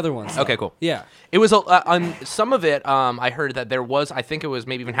music in the other ones. though. Okay, cool. Yeah. It was on some of it. I heard that there was. I think it was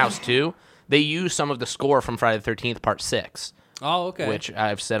maybe even House 2. They used some of the score from Friday the 13th Part 6, Oh, okay. which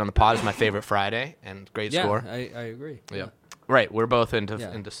I've said on the pod is my favorite Friday and great yeah, score. I agree. Yeah. Right, we're both into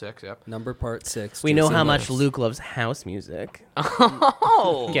Yeah. 6. Yep. Number part 6. We know Jason how much Lewis. Luke loves house music.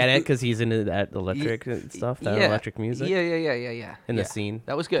 Oh, Get it? Because he's into that electric stuff, that electric music. Yeah. In the scene.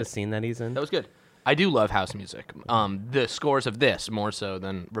 That was good. The scene that he's in. That was good. I do love house music. The scores of this more so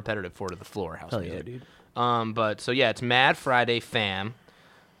than repetitive 4 to the floor house Hell yeah, music. dude. But so yeah, it's Mad Friday fam.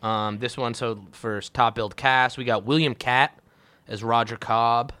 This one, so for top billed cast, we got William Catt as Roger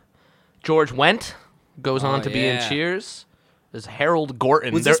Cobb. George Wendt goes on to be in yeah. Cheers. There's Harold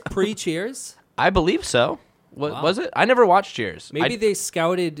Gorton. Was There- this pre-Cheers? I believe so. Wow. Was it? I never watched Cheers. Maybe I- they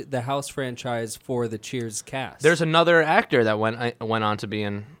scouted the House franchise for the Cheers cast. There's another actor that went on to be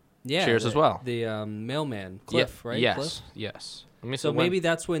in Cheers the, as well. The mailman, Cliff, right? Yes. Cliff? Yes. Let me see So when- maybe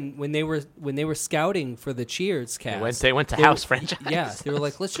that's when they were scouting for the Cheers cast. they went to they House were- franchise. Yeah, they were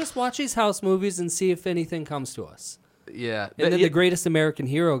like, let's just watch these House movies and see if anything comes to us. Yeah. And then Yeah. the Greatest American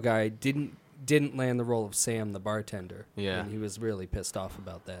Hero guy didn't land the role of Sam, the bartender. Yeah. and he was really pissed off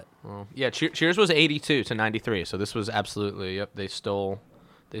about that. Well, yeah, Cheers was 82 to 93, so this was absolutely They stole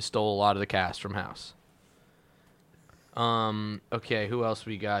a lot of the cast from House. Okay, who else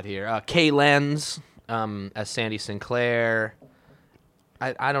we got here? Kay Lenz as Sandy Sinclair.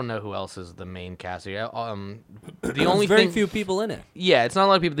 I don't know who else is the main cast here. The only There's very thing, few people in it. yeah, it's not a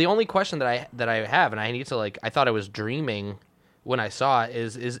lot of people. The only question that I have, and I need to I thought I was dreaming when I saw it,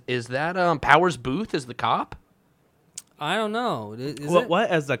 is that Powers Booth is the cop? I don't know. Is What, it? what?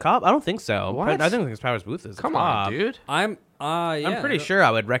 As the cop? I don't think so. What? I think it's Powers Booth as the Come cop. on, dude. I'm yeah. I'm pretty sure I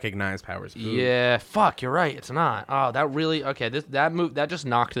would recognize Powers Booth. Yeah, fuck, you're right. It's not. Oh, that really okay. That just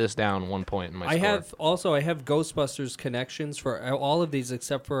knocked this down 1 point in my score. I have Ghostbusters connections for all of these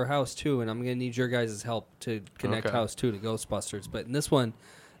except for House 2, and I'm gonna need your guys' help to connect Okay. House 2 to Ghostbusters. But in this one,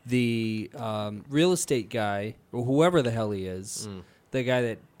 the real estate guy or whoever the hell he is, the guy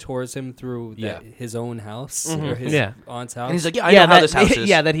that tours him through his own house or his Yeah. aunt's house. And he's like, yeah, I know how this house is.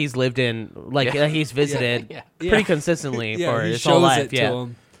 Yeah, that he's lived in, Yeah. he's visited Yeah. pretty consistently yeah, for he his shows whole life. it to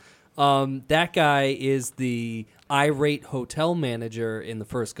him. That guy is the irate hotel manager in the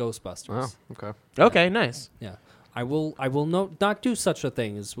first Ghostbusters. Oh, okay. Okay, nice. Yeah, I will not do such a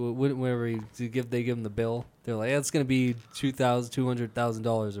thing. Is whenever they give him the bill, they're like, it's going to be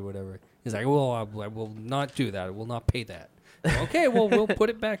 $200,000 or whatever. He's like, well, I will not do that. I will not pay that. Okay, well, we'll put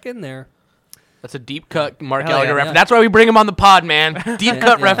it back in there. That's a deep cut Mark Hell Gallagher yeah. reference. That's why we bring him on the pod, man. Deep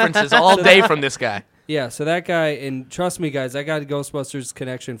cut references all day from this guy. Yeah, so that guy, and trust me, guys, I got a Ghostbusters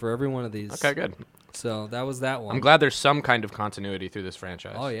connection for every one of these. Okay, good. So that was that one. I'm glad there's some kind of continuity through this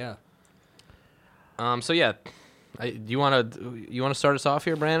franchise. Oh yeah. So yeah, you want to start us off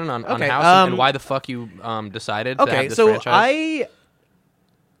here, Brandon, on Okay, House and why the fuck you decided to have Okay, this so franchise?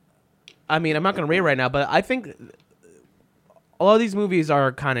 I mean, I'm not going to rate right now, but I think all of these movies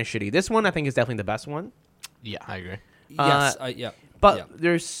are kind of shitty. This one, I think, is definitely the best one. Yeah, I agree. Yes. Yeah. But yeah.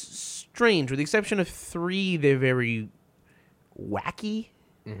 they're strange. With the exception of 3, they're very wacky.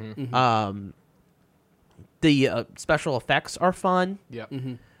 The special effects are fun. Yeah.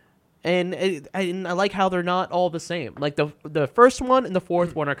 And I like how they're not all the same. Like the first one and the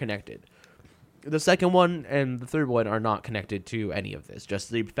fourth one are connected. The second one and the third one are not connected to any of this.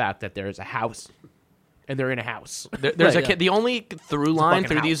 Just the fact that there's a house, and they're in a house. There's Right, a kid. The only through line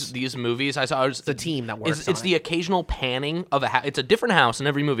fucking through house. these movies I saw was It's a team that works. It's on the it. occasional panning of a house. It's a different house in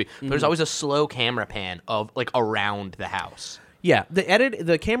every movie. But there's always a slow camera pan of like around the house. Yeah,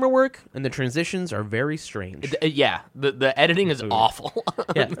 the camera work and the transitions are very strange. Yeah, the editing is awful.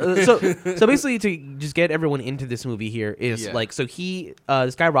 Yeah. So basically, to just get everyone into this movie here is Yeah. like, so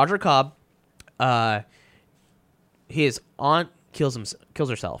this guy Roger Cobb, his aunt kills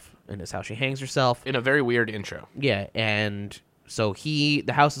herself in his house. She hangs herself. In a very weird intro. Yeah, and so the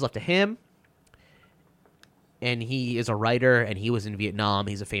house is left to him, and he is a writer, and he was in Vietnam.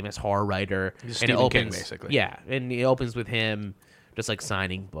 He's a famous horror writer. He's and it Stephen King, opens, basically. Yeah, and it opens with him just like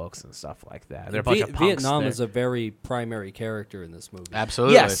signing books and stuff like that. There are a bunch of punks Vietnam there. is a very primary character in this movie.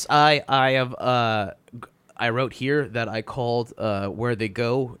 Absolutely. Yes, I have. I wrote here that I called where they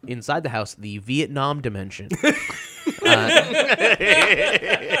go inside the house the Vietnam dimension.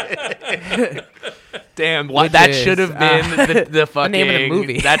 Damn, Which that is, should have been the fucking name of the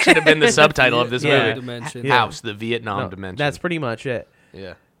movie. That should have been the subtitle of this Yeah. movie. Dimension. Yeah. House, the Vietnam No, dimension. That's pretty much it.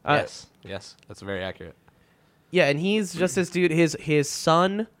 yeah. Uh, Yes, that's very accurate. Yeah, and he's just this dude. His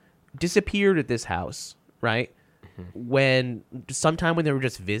son disappeared at this house, right? When sometime when they were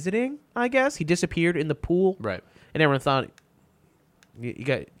just visiting, I guess he disappeared in the pool, Right. and everyone thought you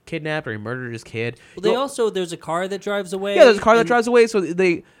got kidnapped or he murdered his kid. Well, there's a car that drives away. Yeah, there's a car that and- drives away. So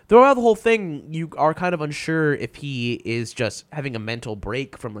they throughout the whole thing, you are kind of unsure if he is just having a mental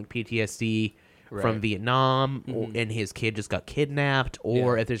break from like PTSD from Right. Vietnam, and his kid just got kidnapped,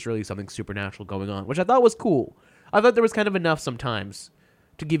 or Yeah. if there's really something supernatural going on, which I thought was cool. I thought there was kind of enough sometimes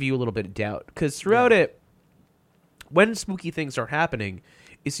to give you a little bit of doubt, because throughout it, when spooky things are happening,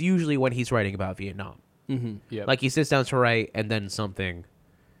 it's usually when he's writing about Vietnam. Yeah. Like he sits down to write, and then something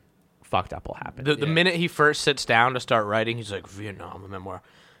fucked up will happen. The minute he first sits down to start writing, he's like, Vietnam, a memoir.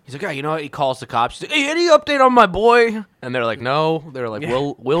 He's like, yeah, you know what? He calls the cops. He's like, hey, any update on my boy? And they're like, no. They're like,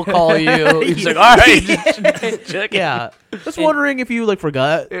 we'll call you. He's like, all right. just check it. Yeah, just wondering if you like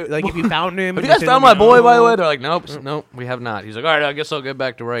forgot, like if you found him. Have and you guys didn't found my boy, know. by the way? They're like, nope, we have not. He's like, all right, I guess I'll get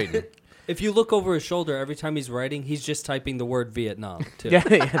back to writing. If you look over his shoulder every time he's writing, he's just typing the word Vietnam. Too. Yeah,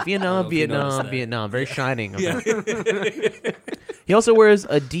 yeah, I don't know Vietnam, if you noticed that. Vietnam. Very shining. He also wears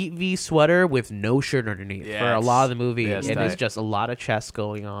a deep V sweater with no shirt underneath Yeah, for a it's- lot of the movie, yeah, it's and it's tight. just a lot of chest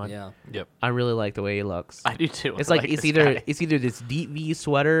going on. Yeah. Yep. I really like the way he looks. I do too. It's I like it's this either guy. it's either this deep V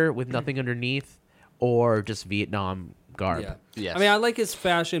sweater with nothing underneath, or just Vietnam garb. Yeah. Yes. I mean, I like his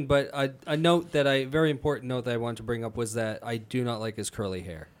fashion, but a note that very important note that I wanted to bring up was that I do not like his curly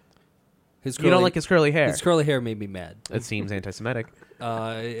hair. You don't like his curly hair? His curly hair made me mad. It seems anti-Semitic.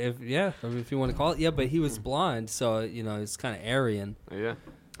 If you want to call it, yeah. But he was blonde, so it's kind of Aryan. Yeah.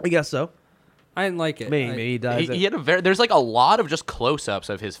 I guess so. I didn't like it. Maybe he does. He had there's like a lot of just close-ups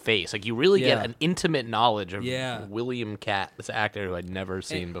of his face. Like you really Yeah. get an intimate knowledge of Yeah. William Catt, this actor who I'd never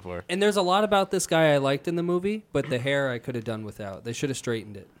seen before. And there's a lot about this guy I liked in the movie, but the hair I could have done without. They should have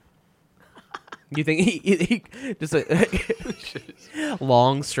straightened it. You think he just a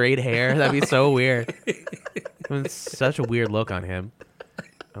long straight hair? That'd be so weird. It's such a weird look on him.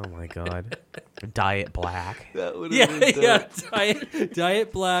 Oh my god. Diet black. Yeah.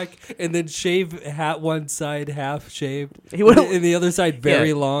 Diet black, and then shave hat one side half shaved, He would've- and the other side very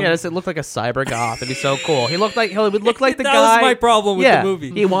yeah. long. Yeah, it looked like a cyber goth. It'd be so cool. He would look like the That guy. was my problem with the movie.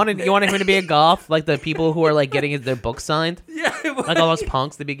 You wanted him to be a goth, like the people who are like getting their books signed, Yeah, like all those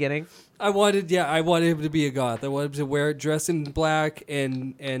punks at the beginning. I wanted him to be a goth. I wanted him to dress in black,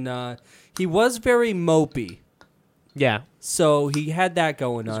 and he was very mopey. Yeah. So he had that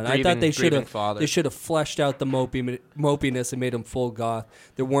going on. I thought grieving father. they should have fleshed out the mopiness and made him full goth.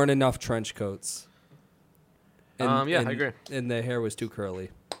 There weren't enough trench coats. I agree. And the hair was too curly.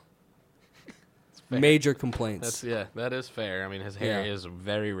 Major complaints. That is fair. I mean, his hair Yeah. is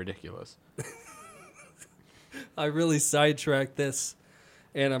very ridiculous. I really sidetracked this,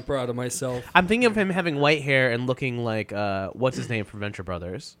 and I'm proud of myself. I'm thinking of him having white hair and looking like what's his name from Venture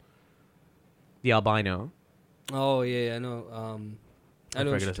Brothers, the albino. Oh yeah, I know. I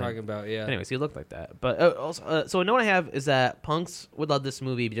know what forget you're his name. talking about. Yeah. Anyways, he looked like that. But also, so a note I have is that punks would love this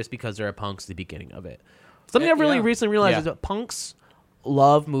movie just because there are punks at the beginning of it. Something I've really Yeah. recently realized Yeah. is that punks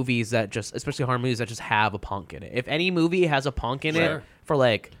love movies that just, especially horror movies that just have a punk in it. If any movie has a punk in it Sure. for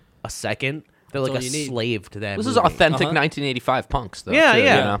like a second, they're like all a you need. slave to that. This is movie. authentic Uh-huh. 1985 punks, though. Yeah, too,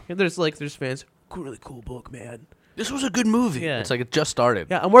 yeah. you know? And there's fans. Really cool book, man. This was a good movie. Yeah. It's like it just started.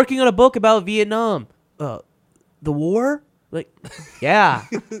 Yeah, I'm working on a book about Vietnam. The war? Like, yeah,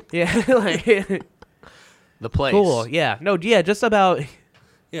 yeah, like, The place. cool. Yeah, no, yeah, just about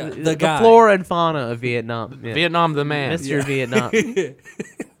Yeah. the guy. flora and fauna of Vietnam. Yeah. Vietnam, the man. Mr. Vietnam.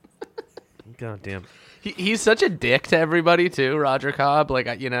 God damn. He's such a dick to everybody too, Roger Cobb. Like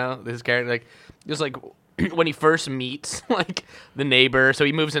his character, like just like when he first meets like the neighbor. So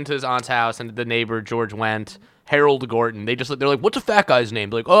he moves into his aunt's house, and the neighbor George Wendt, Harold Gorton. They're like, "What's a fat guy's name?"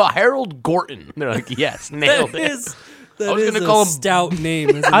 They're like, "Oh, Harold Gorton." They're like, "Yes, nailed That it." is, I that was is gonna a call him- stout name.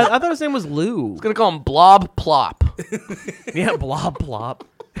 Isn't it? I thought his name was Lou. Gonna call him Blob Plop. Yeah, blob plop.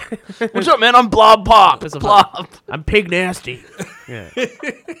 What's up, man? I'm Blob Pop. What's up, Plop. I'm Pig Nasty. Yeah.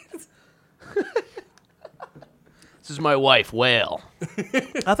 This is my wife, Whale.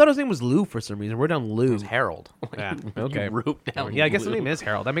 I thought his name was Lou for some reason. We're down Lou. Harold. Yeah. Okay. Root down. Yeah, I guess Lou. the name is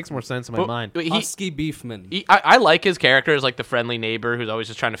Harold. That makes more sense in my But- mind. but Husky Beefman. I like his character as like the friendly neighbor who's always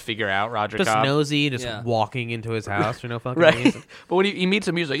just trying to figure out Roger Just Cobb. nosy, just Yeah. walking into his house for no fucking Right, reason. but when he meets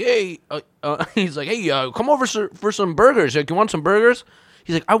him, he's like, "Hey, come over for some burgers. Like, you want some burgers?"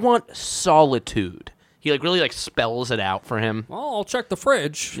 He's like, "I want solitude." He like really like spells it out for him. Well, I'll check the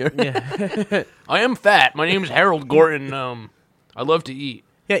fridge. Yeah. I am fat. My name's Harold Gorton. I love to eat.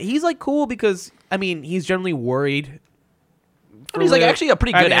 Yeah, he's like cool because I mean he's generally worried. And he's like actually a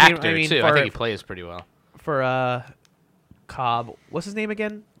pretty good actor I mean, too. I for- think he plays pretty well. for Cobb. What's his name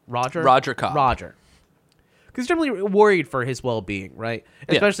again? Roger. Roger Cobb. Roger. Because he's generally worried for his well-being, right?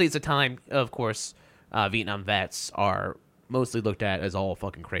 Yeah. Especially it's a time, of course, Vietnam vets are mostly looked at as all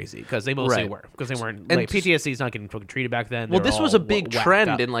fucking crazy because they mostly Right. were because they weren't And like PTSD is not getting fucking treated back then. Well, They were this was all a big whacked trend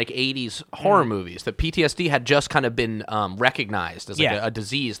up. in like 80s horror movies that PTSD had just kind of been recognized as like Yeah. a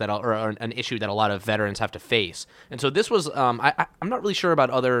disease that or an issue that a lot of veterans have to face. And so this was I'm not really sure about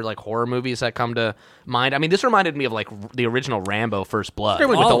other like horror movies that come to mind. I mean, this reminded me of like the original Rambo First Blood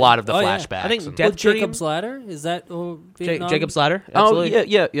with Oh, a lot of the oh, yeah. flashbacks. I think and- Death With Dream? Jacob's Ladder? Is that Vietnam? Jacob's Ladder. Oh Absolutely.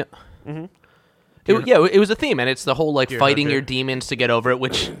 yeah. Mm-hmm. It was a theme, and it's the whole like Deer fighting Hunter. your demons to get over it,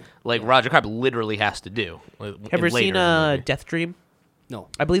 which like Roger Cobb literally has to do. Have you ever seen Death Dream? No.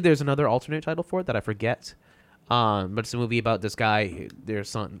 I believe there's another alternate title for it that I forget. But it's a movie about this guy. Their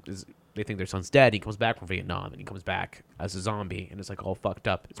son is. They think their son's dead. He comes back from Vietnam, and he comes back as a zombie, and it's like all fucked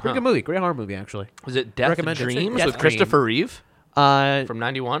up. It's a pretty Huh. good movie. Great horror movie, actually. Was it Death Recommend it. Dreams Death with Dream. Christopher Reeve Uh, from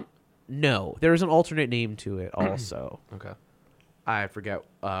 '91? no, there is an alternate name to it. Also, Okay. I forget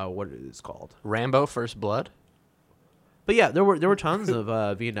what it is called. Rambo First Blood. But yeah, there were tons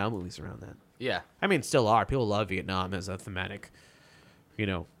of Vietnam movies around that. Yeah. I mean, still are. People love Vietnam as a thematic.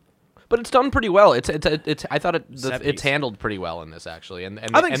 But it's done pretty well. It's I thought it's 70s. handled pretty well in this actually, and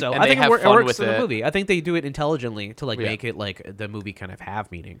I think so. And I they think have it fun works with in the it. movie. I think they do it intelligently to like Yeah. make it like the movie kind of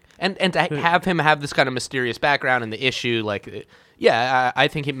have meaning. And to have him have this kind of mysterious background and the issue, like, yeah, I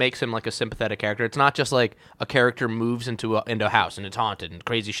think it makes him like a sympathetic character. It's not just like a character moves into a house and it's haunted and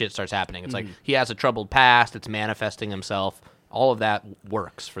crazy shit starts happening. It's like he has a troubled past. It's manifesting himself. All of that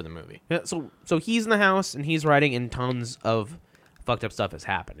works for the movie. Yeah, so he's in the house and he's writing, and tons of fucked up stuff is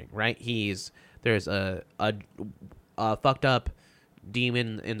happening. Right? There's a fucked up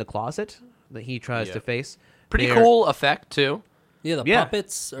demon in the closet that he tries Yeah. to face. Pretty There- cool effect too. Yeah, the Yeah.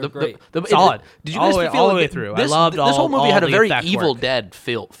 puppets are great. Solid. Did you All guys the way- feel all the like way through. I This, loved this whole all- movie all had a the very effect Evil work. Dead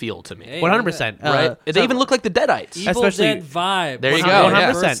feel to me. Hey, 100%. Right? They even look like the Deadites. Evil especially- Dead vibe. There you Was go, that yeah.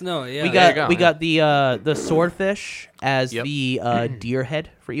 the first? 100%. No, yeah. We There you got go, the swordfish as Yep. the deer head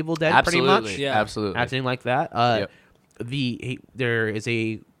for Evil Dead. Absolutely. Pretty much. Yeah. Absolutely. Acting like that. Yep. There is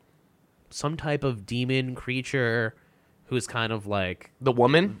some type of demon creature who's kind of like The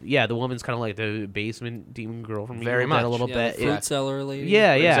woman. the woman's kind of like the basement demon girl from Very Evil Dead much. a little Yeah, bit. the fruit cellar lady.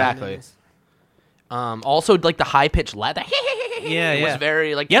 Yeah, yeah. Exactly. Also, like the high pitched laugh. Yeah, It was yeah.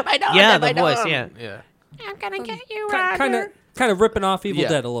 very like Yep. "Get my dog, Yeah, get my the voice, dog." yeah. Yeah. I'm gonna get you, Kind of ripping off Evil Yeah.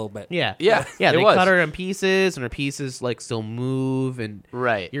 Dead a little bit. Yeah, Yeah, yeah. it They was. cut her in pieces, and her pieces like still move, and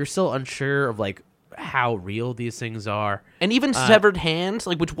Right. you're still unsure of like how real these things are. And even severed hands,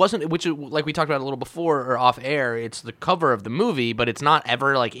 like which like we talked about a little before or off air, it's the cover of the movie, but it's not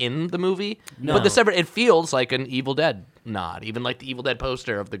ever like in the movie. No. But the severed, it feels like an Evil Dead nod, even like the Evil Dead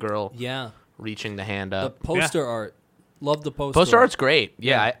poster of the girl Yeah. reaching the hand The up. poster art. Love the poster. Poster art. art's great.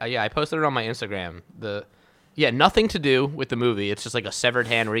 Yeah, I posted it on my Instagram. Nothing to do with the movie. It's just like a severed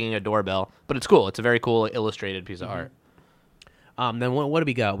hand ringing a doorbell, but it's cool. It's a very cool illustrated piece of art. Then what do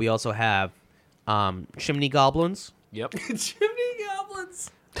we got? We also have chimney goblins. Yep. Chimney goblins.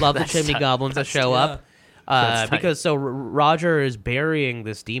 Love the That's chimney tight. goblins that show yeah. up. That's tight. Because Roger is burying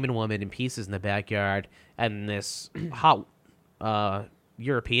this demon woman in pieces in the backyard, and this hot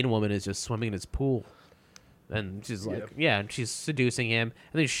European woman is just swimming in his pool. And she's like, and she's seducing him. And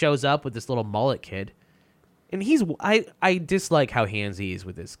then he shows up with this little mullet kid. And I dislike how handsy he is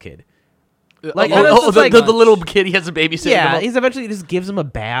with this kid. Like, and it's just like- the little kid he has a babysitter. Yeah, he's eventually just gives him a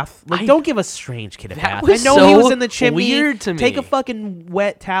bath. Like, don't give a strange kid a That bath. I was know he so was in the chimney. weird to Take a me. fucking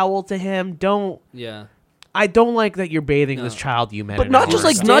wet towel to him. Don't. Yeah. I don't like that you're bathing No. this child you met. But in not a just bar.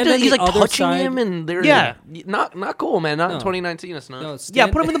 like Stand not just on he's the like other touching side. him and they're Yeah. not cool, man. Not in No. 2019. It's not. No, Yeah,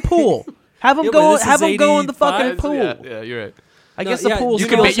 stand- put him in the pool. Have him Yeah, go. but this Have is him go in the fucking 85. pool. Yeah, you're right. I No, guess the yeah, pool's you You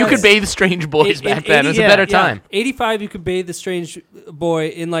could could, still you could says- bathe strange boys In back then. It was a 80 better yeah, time. 85, you could bathe the strange boy.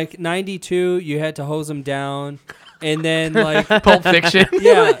 In like 92, you had to hose him down, and then like Pulp Fiction.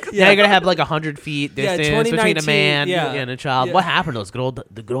 yeah, Yeah, you're gonna have like 100 feet Yeah, distance between a 2019, man yeah. and a child. Yeah. What happened to those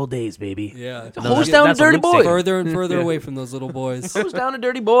the good old days, baby? yeah. Hose down that's what dirty Luke boy. said. Further and further away from those little boys. Who's down a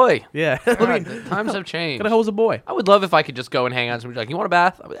dirty boy? Yeah, God, the times have changed. gotta hose a boy. I would love if I could just go and hang out and somebody's like, you want a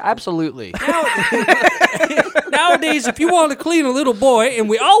bath? I would- Absolutely. Nowadays, if you want to clean a little boy, and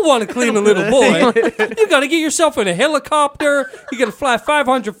we all want to clean a little boy, you got to get yourself in a helicopter. You got to fly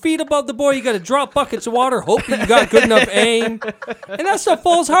 500 feet above the boy. You got to drop buckets of water, hope that you got good enough aim. And that stuff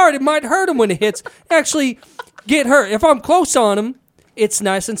falls hard. It might hurt him when it hits. Actually, get hurt. If I'm close on him, it's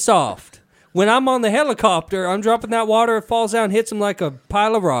nice and soft. When I'm on the helicopter, I'm dropping that water. It falls down, hits him like a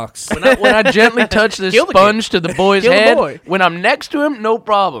pile of rocks. When I gently touch this Kill the sponge to the boy's Kill the head, boy. when I'm next to him, no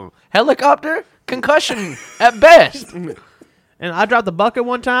problem. Helicopter, concussion at best. And I dropped the bucket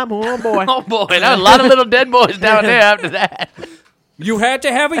one time. Oh boy. Oh boy, there was a lot of little dead boys down there after that. You had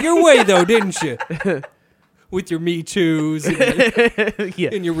to have it your way, though, didn't you? With your Me Too's and Yeah.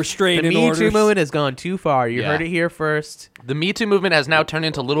 your The restraining Me orders. Too movement has gone too far. You Yeah. heard it here first. The Me Too movement has now turned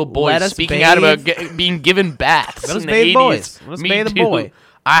into little Let boys us speaking out about bathe. being given baths. Let us in the bathe 80s. boys. Let us Me bathe a Too. boy.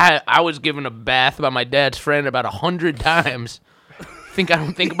 I was given a bath by my dad's friend about 100 times. I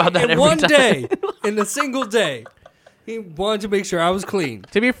don't think about that In every one time. day, in a single day, he wanted to make sure I was clean.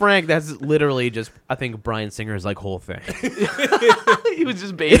 To be frank, that's literally just I think Bryan Singer's like whole thing. He was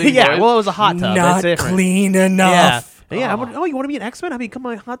just bathing. yeah, boys. well, it was a hot tub. Not That's different. clean Yeah. enough. Yeah. You want to be an X-Men? I mean, come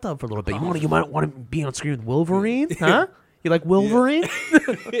on, hot tub for a little bit. You might want to be on screen with Wolverine, huh? You like Wolverine?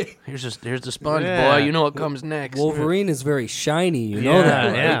 here's the sponge, Yeah. boy. You know what comes next. Wolverine is very shiny. You know that,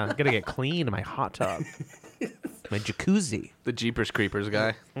 right? Yeah. I'm gonna get clean in my hot tub, my jacuzzi. The Jeepers Creepers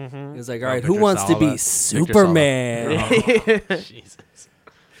guy. He's like, all right, Victor who wants to be Salva. Superman? Jesus.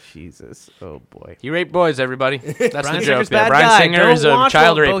 Jesus, oh boy. You rape boys, everybody. That's the Bryan joke Singer's there. bad Bryan guy. Singer Don't is a watch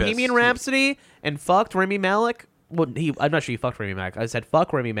child rapist. Bohemian Rhapsody and fucked Rami Malek. Well, I'm not sure he fucked Rami Malek. I said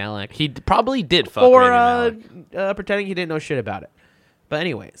fuck Rami Malek He probably did fuck for Rami Malek. pretending he didn't know shit about it. But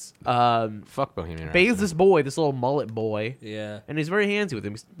anyways, Fuck Bohemian Rhapsody. bathes this boy, this little mullet boy, Yeah. and he's very handsy with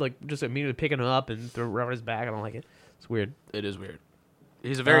him. He's like just immediately picking him up and throwing around his back. I don't like it. It's weird. It is weird.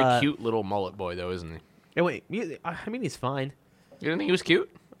 He's a very Uh, cute little mullet boy, though, isn't he? And wait, I mean he's fine. You didn't think he was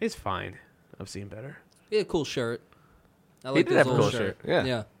cute? He's fine. I've seen better. He had a cool shirt. I He like did his have a little cool shirt. Yeah.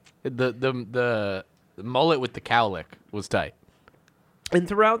 Yeah. The mullet with the cowlick was tight. And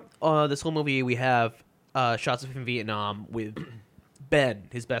throughout this whole movie, we have shots of him in Vietnam with Ben,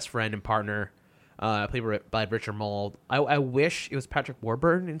 his best friend and partner, played by Richard Mould. I wish it was Patrick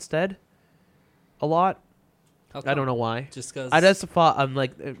Warburton instead. A lot. How I don't come? know why. Just because. I just thought I'm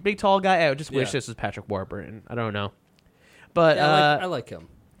like a big tall guy. I just wish Yeah. this was Patrick Warburton. I don't know, but Yeah, I like him.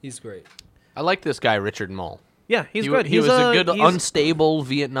 He's great. I like this guy, Richard Mole. yeah, he's he, good. He He's was a good, he's- unstable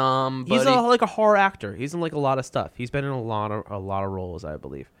Vietnam buddy. He's like a horror actor. He's in like a lot of stuff. He's been in a lot of roles, I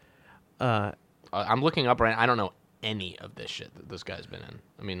believe. I'm looking up right now. I don't know any of this shit that this guy's been in.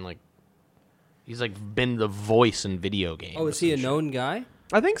 I mean, like, he's like been the voice in video games. Oh, is he a and shit. known guy?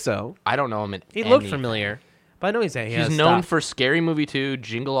 I think so. I don't know him in He looked anything. familiar, but I know he He's has known stuff. for Scary Movie 2,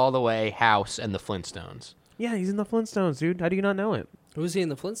 Jingle All the Way, House, and The Flintstones. Yeah, he's in the Flintstones, dude. How do you not know it? Who was he in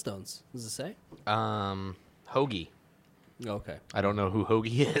the Flintstones? Does it say? Hoagie. Okay. I don't know who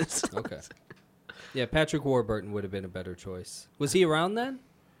Hoagie is. Okay. Yeah, Patrick Warburton would have been a better choice. Was he around then?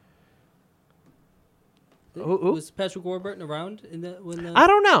 Who? Was Patrick Warburton around in the when the? I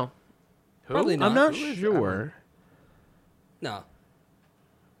don't know. Who? Probably not. I'm not Who is- sure. No.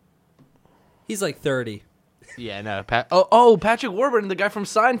 He's like 30. Yeah, no. Oh, Patrick Warburton, the guy from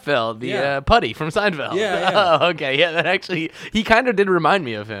Seinfeld, the Yeah. putty from Seinfeld. Yeah, yeah. Oh, okay. Yeah, that actually, he kind of did remind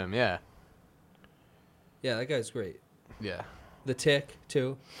me of him. Yeah. Yeah, that guy's great. Yeah. The Tick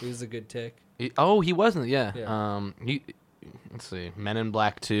too. He was a good Tick. He wasn't. Yeah. Yeah. Let's see. Men in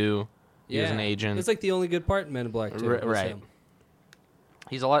Black 2. He was an agent. It's like the only good part in Men in Black too. was Right. him.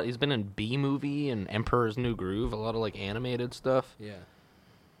 He's been in B Movie and Emperor's New Groove, a lot of like animated stuff. Yeah.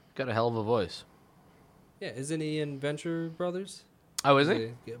 Got a hell of a voice. Yeah, isn't he in Venture Brothers? Oh, is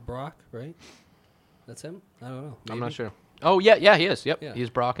he? Brock, right? That's him? I don't know. I'm not Maybe? sure. Oh, yeah, he is. Yep. Yeah. He's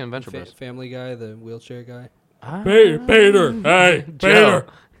Brock and Venture Bros. Family Guy, the wheelchair guy. Peter, hey, Joe.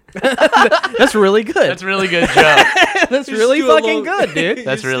 That's really good. That's really good, Joe. That's really still fucking low- good, dude.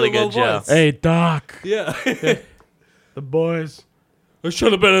 That's really Still good, low Joe. voice. hey, Doc, Yeah. the boys. I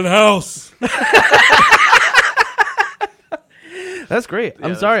should have been in the house. That's great. I'm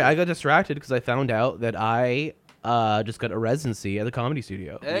that's sorry, I got distracted because I found out that I just got a residency at the Comedy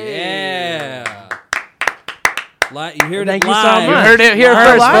Studio. Yeah. You heard Thank it you so live. much. You heard it here Live,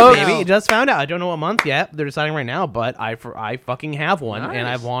 first, live, folks. baby. Just found out. I don't know what month yet. They're deciding right now, but I fucking have one, and Nice.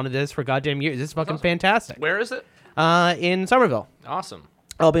 I've wanted this for goddamn years. This is fucking fantastic. Where is it? In Somerville. Awesome.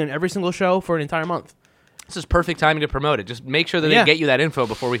 I'll be on every single show for an entire month. This is perfect timing to promote it. Just make sure that Yeah. they get you that info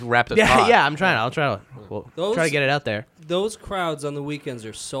before we wrap this Yeah, pod. yeah. I'm trying. I'll try to. Well, Those- try to get it out there. Those crowds on the weekends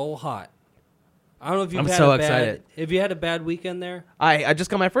are so hot. I don't know if you've I'm had so a bad, excited. Have you had a bad weekend there? I just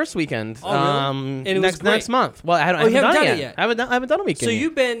got my first weekend. Oh, really? And it was next great. month. Well, I haven't, Oh, you haven't done done it it yet. yet. I haven't done a weekend. So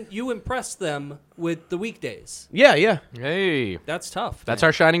yet. you impressed them with the weekdays. Yeah. Hey. That's tough. That's man.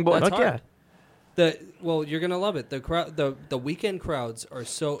 our shining boy. That's Fuck hard. yeah. You're gonna love it. The crowd, the weekend crowds are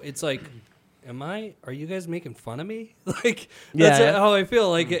so. It's like, are you guys making fun of me? Like, that's Yeah. how I feel.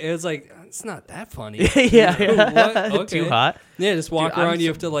 Like it's like it's not that funny. yeah. What? Okay. Too hot. Yeah, just walk Dude, I'm around. You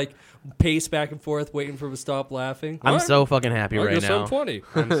so- have to like pace back and forth, waiting for them to stop laughing. I'm What? so fucking happy I right guess now. I'm funny.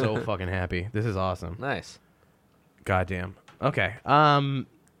 I'm so fucking happy. This is awesome. Nice. Goddamn. Okay.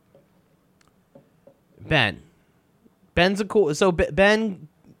 Ben. Ben's a cool. So Ben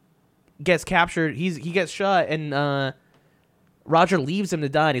gets captured. He gets shot, and Roger leaves him to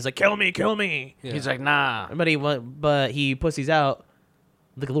die. And he's like, "Kill me, kill me." Yeah. He's like, nah. But he pussies out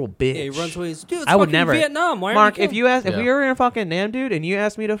like a little bitch. Yeah, he runs away. He's, dude, it's I would fucking never. Vietnam. Why Mark, aren't if you killing-" if Yeah. we were in a fucking Nam, dude, and you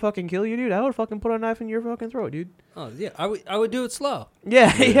asked me to fucking kill you, dude, I would fucking put a knife in your fucking throat, dude. Oh yeah, I would do it slow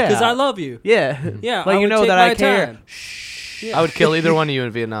Yeah, yeah. because I love you. Yeah, Yeah, Let I you would know take that I my care. time. Shh. Yeah. I would kill either one of you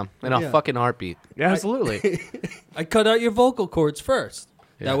in Vietnam in a Yeah. fucking heartbeat. Yeah, absolutely. I cut out your vocal cords first.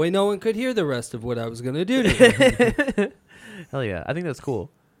 Yeah. That way, no one could hear the rest of what I was gonna do to you. Hell yeah, I think that's cool.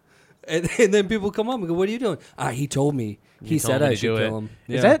 and then people come up and go, "What are you doing?" He told me. He told said me I to should do kill it. him.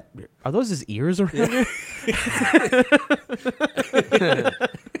 Is Yeah. are those his ears around here?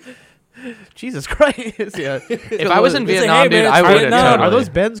 Jesus Christ! Yeah. If I was in It's like, Vietnam, hey, dude, man, I it's would Vietnam. have totally. Are those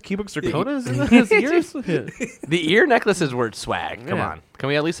Ben's cubic zirconas in his ears? The ear necklaces were swag. Come Yeah. on. Can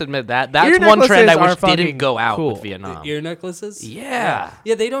we at least admit that? That's Ear one trend I necklaces wish are didn't fucking go out cool. with Vietnam. Ear necklaces. Yeah.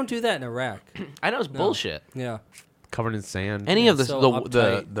 Yeah, they don't do that in Iraq. I know it's bullshit. Yeah. Covered in sand. Any of the so the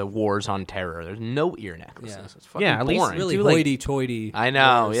uptight. the wars on terror, there's no ear necklaces. Yeah. It's fucking Yeah, at least boring. Really Do, like- hoity-toity. I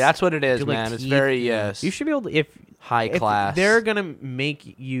know. wars. Yeah, that's what it is, Do, like, man. It's teeth. very yes. You should be able to, if high class. they're gonna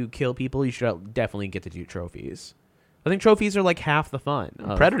make you kill people, you should definitely get to do trophies. I think trophies are like half the fun.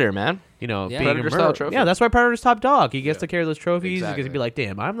 of, Predator, man. You know, Yeah. being a Predator-style murderer. trophy. Yeah, that's why Predator's top dog. He gets to carry those trophies. He Exactly. gets to be like,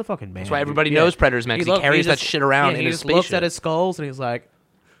 damn, I'm the fucking man. That's why dude." everybody Yeah. knows Predator's man, 'cause he carries that just- shit around yeah, in he his just looks at spaceship. his skulls and he's like,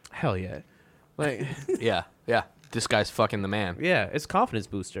 hell yeah. Like, Yeah, yeah. This guy's fucking the man. yeah, it's confidence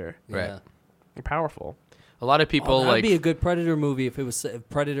booster. Right. Yeah. You're powerful. A lot of people That'd like be a good Predator movie if it was if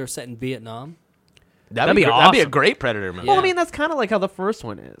Predator set in Vietnam. that'd be be that'd be a awesome. great Predator movie. Well, I Yeah. mean, that's kind of like how the first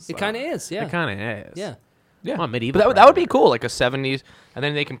one is. It kind of is. Yeah. It kind of is. Yeah. Yeah, Come on, medieval But that would be Predator. cool, like a '70s, and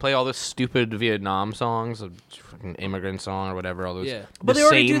then they can play all this stupid Vietnam songs, a fucking immigrant song or whatever. All those, Yeah. But the they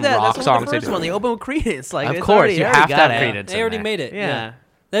already same do that. rock That's songs the they first do. one. They open with Credence. Like, Of it's course, already- you they have already to got have it. Credence. They already made it. Yeah.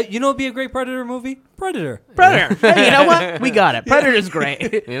 That, you know, it'd be a great Predator movie. Predator. Predator. Hey, you know what? We got it. Predator's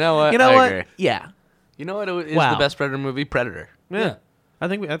great. You know what? You know I what? agree. Yeah. You know what is Wow. the best Predator movie? Predator. Yeah. Yeah.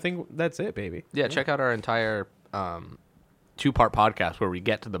 I think that's it, baby. Yeah, check out our entire 2-part podcast where we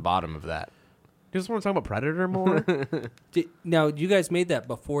get to the bottom of that. You just want to talk about Predator more? Now, you guys made that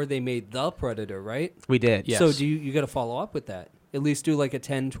before they made The Predator, right? We did. Yes. So do you got to follow up with that? At least do like a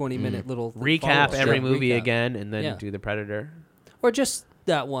 10, 20-minute little Recap follow-up. every Yeah, movie recap. again, and then Yeah. do the Predator. Or just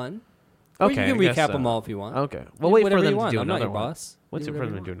that one. Or Okay, you can I guess recap so. them all if you want. Okay. Do Well, wait for whatever them you to want. do I'm not another your one. boss. What's Do it for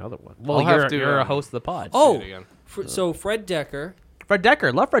whatever them to you do another one? I'll Well, have you're, to, you're a host of the pod. Oh, it again. So Fred Decker. Fred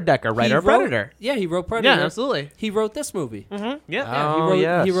Decker. Love Fred Decker. Writer of wrote- Predator. Yeah, he wrote Predator. Yeah, absolutely. He wrote this movie. Yeah. Yeah, Oh, he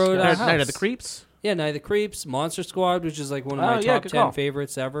yes. wrote Yes. House. Night of the Creeps. Yeah, Night of the Creeps, Monster Squad, which is like one of Oh, my yeah, top good 10 call.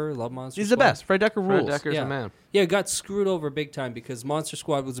 favorites ever. Love Monster He's Squad. the best. Fred Decker Fred rules. Decker's Yeah. a man. Yeah, it got screwed over big time because Monster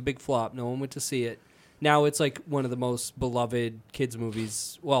Squad was a big flop. No one went to see it. Now it's like one of the most beloved kids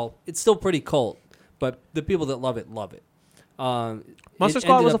movies. Well, it's still pretty cult, but the people that love it love it. Monster it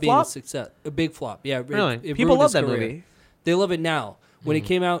Squad ended was up a being flop? success, a big flop. Yeah, Really? it People ruined love his that career. movie. They love it now. When Mm-hmm. it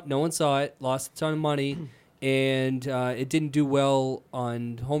came out, no one saw it. Lost a ton of money, and it didn't do well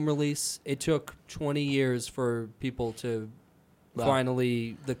on home release. It took 20 years for people to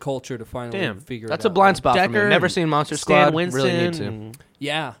finally, the culture to finally Damn. figure That's it a out. blind spot for Decker me. Never and seen Monster Stan Squad. Winston. Really need to. and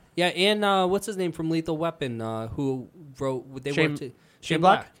Yeah, yeah, and what's his name from Lethal Weapon? Who wrote? They Shane- worked. Shane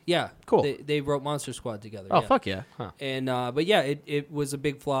Black? Yeah, Cool. They wrote Monster Squad together. Oh, yeah. fuck yeah. And but yeah, it was a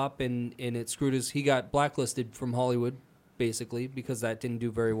big flop, and it screwed us. He got blacklisted from Hollywood, basically, because that didn't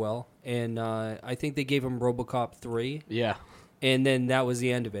do very well. And I think they gave him RoboCop 3, Yeah. and then that was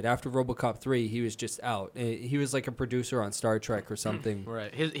the end of it. After RoboCop 3, he was just out. He was like a producer on Star Trek or something.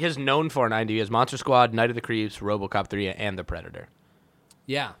 Right. His known for on IMDb is Monster Squad, Night of the Creeps, RoboCop 3, and The Predator.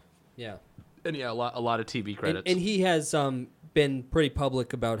 Yeah, yeah. And yeah, a lot of TV credits. And he has been pretty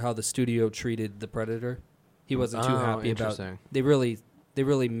public about how the studio treated the Predator. He wasn't too Oh, happy about. interesting. They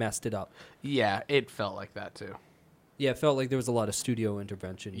really messed it up. yeah, it felt like that too. Yeah, it felt like there was a lot of studio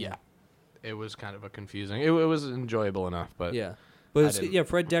intervention. Yeah. It was kind of a confusing. It was enjoyable enough, but Yeah, but I it's, didn't- yeah,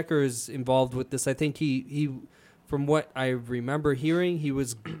 Fred Decker is involved with this. I think he, from what I remember hearing, he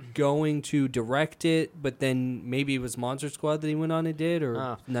was going to direct it, but then maybe it was Monster Squad that he went on and did, or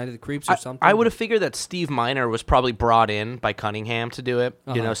Oh. Night of the Creeps or something. I would have figured that Steve Miner was probably brought in by Cunningham to do it.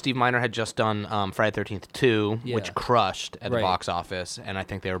 You Uh-huh. know, Steve Miner had just done Friday 13th 2, Yeah. which crushed at the Right. box office, and I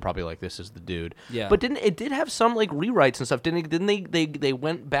think they were probably like, "This is the dude." Yeah. But it did have some like rewrites and stuff? Didn't they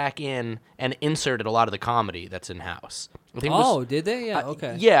went back in and inserted a lot of the comedy that's in house? I think it was- Oh, did they? Yeah.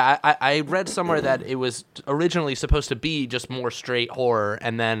 Okay. Yeah, I read somewhere that it was originally supposed to be just more straight horror,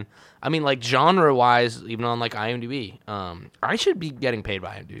 and then I mean, like genre-wise, even on like IMDb, I should be getting paid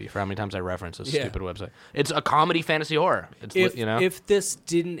by IMDb for how many times I reference this Yeah. stupid website. It's a comedy fantasy horror. It's If you know, if this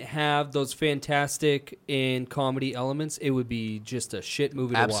didn't have those fantastic and comedy elements, it would be just a shit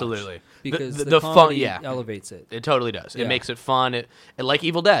movie to Absolutely. watch. Because The- the, the fun- comedy yeah. elevates it. it totally does. It Yeah. makes it fun. It like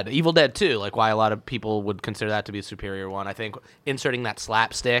Evil Dead too. Like why a lot of people would consider that to be a superior one. I think inserting that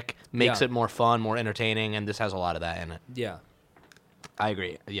slapstick makes Yeah. it more fun, more entertaining, and this has a lot of that in it. Yeah. I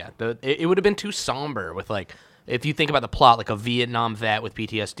agree. Yeah, it would have been too somber with like if you think about the plot, like a Vietnam vet with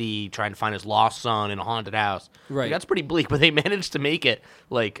PTSD trying to find his lost son in a haunted house. Right. Like, that's pretty bleak, but they managed to make it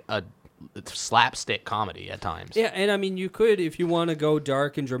like a slapstick comedy at times. Yeah, and I mean, you could, if you want to go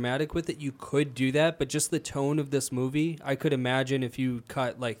dark and dramatic with it, you could do that. But just the tone of this movie, I could imagine if you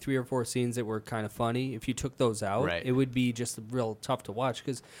cut like 3 or 4 scenes that were kind of funny, if you took those out, Right. it would be just real tough to watch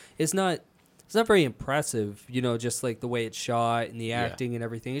because it's not very impressive. You know, just like the way it's shot and the acting and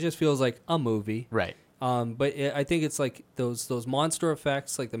everything. It just feels like a movie. Right. But I think it's like those monster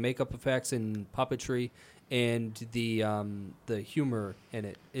effects, like the makeup effects and puppetry, and the humor in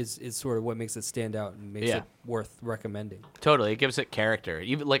it is sort of what makes it stand out and makes Yeah. it worth recommending. Totally, it gives it character.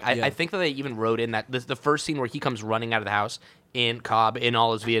 Even like Yeah. I think that they even wrote in that the first scene where he comes running out of the house in Cobb in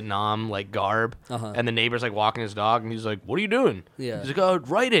all his Vietnam like garb, Uh-huh. and the neighbor's like walking his dog, and he's like, "What are you doing?" Yeah. He's like, "Oh,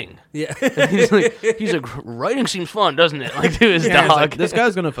 writing." Yeah. he's like, "Writing seems fun, doesn't it?" Like to his Yeah, it's dog. like, this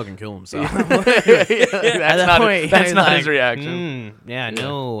guy's gonna fucking kill himself. that's not, that's he's not like, his reaction. Yeah,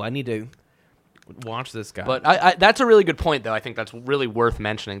 no, I need to watch this guy. But I that's a really good point, though. I think that's really worth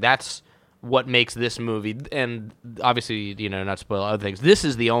mentioning. That's what makes this movie, and obviously, you know, not to spoil other things, this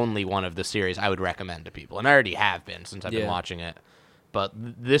is the only one of the series I would recommend to people, and I already have been since I've been Yeah. watching it. But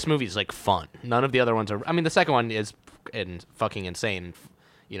this movie is like fun. None of the other ones are. I mean, the second one is fucking insane.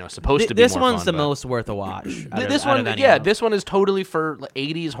 You know, supposed to be. This more one's fun, the but- most worth a watch. This one, yeah, this one is totally for like,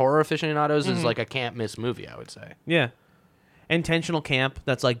 80s horror aficionados. Is like a can't miss movie, I would say. Yeah, intentional camp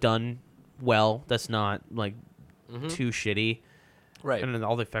that's like done well. That's not like too shitty. Right. And then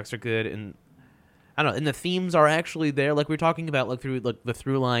all the effects are good, and I don't know. And the themes are actually there, like we were talking about, like through like the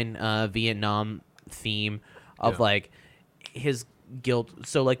through line Vietnam theme of Yeah. like his guilt.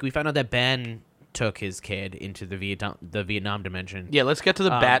 So like we found out that Ben took his kid into the Vietnam dimension. Yeah, let's get to the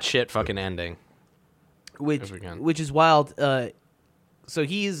batshit fucking ending. which if we can. is wild. So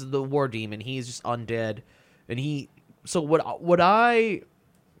he's the war demon. He's just undead, and he So what I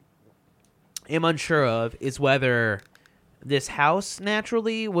am unsure of is whether this house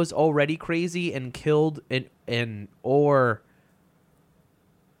naturally was already crazy and killed or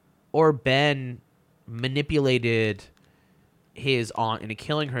Ben manipulated his aunt into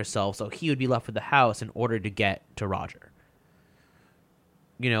killing herself so he would be left with the house in order to get to Roger.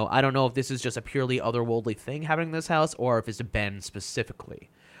 You know, I don't know if this is just a purely otherworldly thing happening in this house or if it's Ben specifically.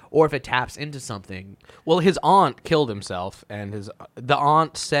 Or if it taps into something. Well, his aunt killed himself, and the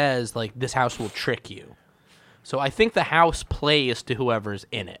aunt says, like, this house will trick you. So I think the house plays to whoever's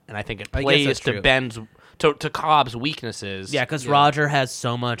in it, and I think it I guess plays that's to true. Ben's to Cobb's weaknesses. Yeah, because Roger has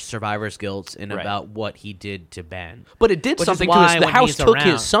so much survivor's guilt in Right. about what he did to Ben. But it did Which is something to why us. The when house he's took around-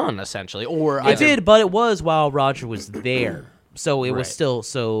 his son, essentially, or It did, but it was while Roger was there. So it was Right. still,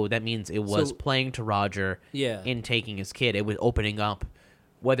 so that means it was So- playing to Roger Yeah. in taking his kid. It was opening up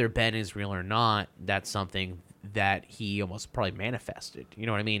whether Ben is real or not. That's something that he almost probably manifested. You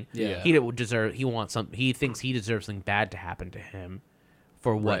know what I mean? Yeah. He would deserve. He wants some. He thinks he deserves something bad to happen to him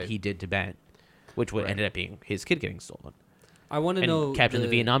for what Right. he did to Ben, which would ended up being his kid getting stolen I want to and know kept in the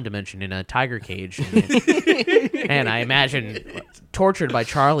Vietnam dimension in a tiger cage, and I imagine tortured by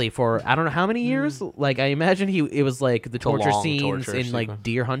Charlie for I don't know how many years. Like I imagine it was like the a torture long scenes torture in like sequence.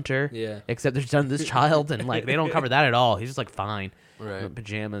 Deer Hunter. Yeah. Except there's done this child, and like they don't cover that at all. He's just like fine, Right. in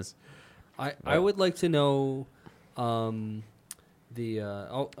pajamas. I would like to know I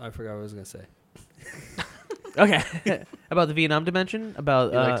forgot what I was gonna say. Okay, about the Vietnam dimension.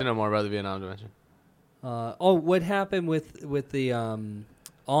 About You'd like to know more about the Vietnam dimension? What happened with the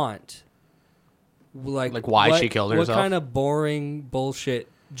aunt? Like why she killed herself? What kind of boring bullshit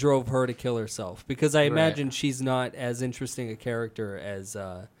drove her to kill herself? Because I imagine she's not as interesting a character as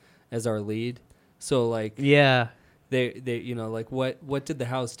our lead. So like yeah. they you know like what did the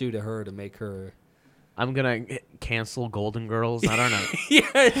house do to her to make her? I'm gonna cancel Golden Girls. I don't know.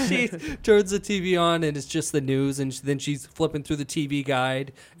 Yeah, she turns the TV on and it's just the news, and then she's flipping through the TV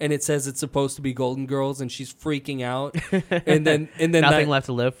guide and it says it's supposed to be Golden Girls, and she's freaking out, and then Nothing left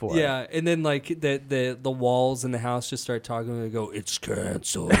to live for. Yeah, and then like the walls in the house just start talking and they go, "It's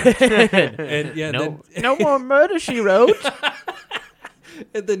canceled." And yeah, No more Murder, She Wrote.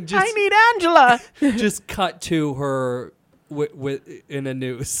 and then just I need Angela. just cut to her with in a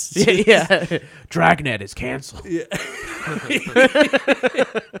news. Yeah. Dragnet is canceled. Yeah.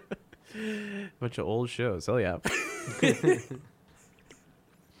 Bunch of old shows. Hell yeah.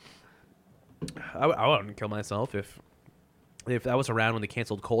 I wouldn't kill myself if I was around when they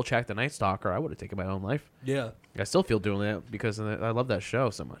canceled Kolchak the Night Stalker. I would have taken my own life. Yeah. I still feel doing that because I love that show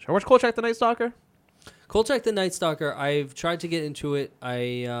so much. I watched Kolchak the Night Stalker. Kolchak the Night Stalker, I've tried to get into it.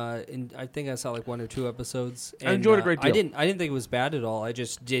 I think I saw like 1 or 2 episodes. I enjoyed it a great deal. I didn't think it was bad at all. I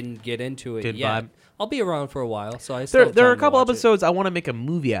just didn't get into it Didn't yet. vibe. I'll be around for a while, so I still There are a have time to couple watch it. episodes I want to make a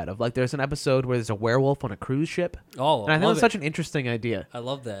movie out of. Like there's an episode where there's a werewolf on a cruise ship. Oh, And I think love that's it. such an interesting idea. I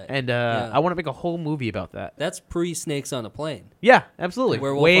love that. And Yeah. I want to make a whole movie about that. That's pre-Snakes on a Plane. Yeah, absolutely.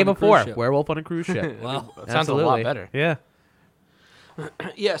 Werewolf Way on a cruise before ship. Werewolf on a Cruise Ship. Wow. That sounds a lot Absolutely. better. Yeah.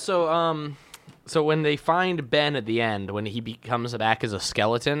 Yeah, so when they find Ben at the end, when he becomes back as a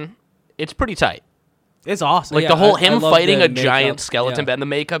skeleton, it's pretty tight. It's awesome. Like Yeah, the whole I him love fighting the a giant makeup. skeleton Yeah. Ben, the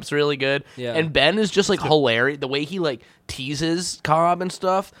makeup's really good. Yeah. And Ben is just like hilarious. The way he like teases Cobb and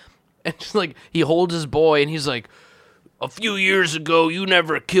stuff. And just like he holds his boy and he's like, "A few years ago you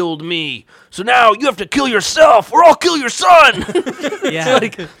never killed me. So now you have to kill yourself or I'll kill your son." yeah.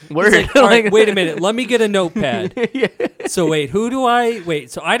 Word. All right, wait a minute. Let me get a notepad. So wait,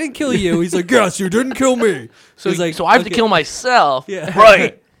 so I didn't kill you. He's like, yes, you didn't kill me. So, He's like, so I have to okay. kill myself. Yeah.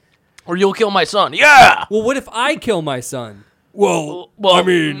 Right. Or you'll kill my son. Yeah. Well, what if I kill my son? Well, I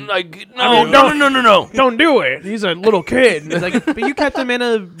mean, no. don't do it. He's a little kid. It's like, but you kept him in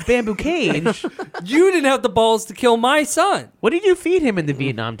a bamboo cage. You didn't have the balls to kill my son. What did you feed him in the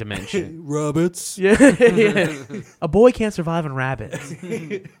Vietnam dimension? Rabbits. Yeah. A boy can't survive on rabbits.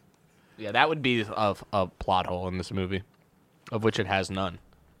 Yeah, that would be a plot hole in this movie, of which it has none.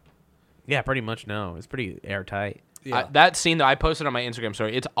 Yeah, pretty much no. It's pretty airtight. Yeah. That scene that I posted on my Instagram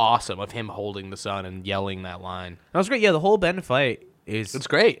story, it's awesome of him holding the son and yelling that line. That was great. Yeah, the whole Ben fight is It's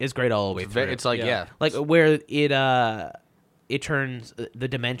great. It's great all the way through. It's like, yeah. like where it turns, the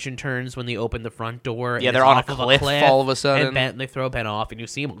dimension turns when they open the front door. and Yeah, it's they're on a off of cliff all of a sudden. and Ben, they throw Ben off, and you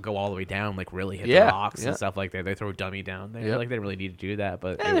see him go all the way down, like really hit Yeah, the rocks yeah. and stuff like that. They throw a dummy down. They Yep. like they didn't really need to do that,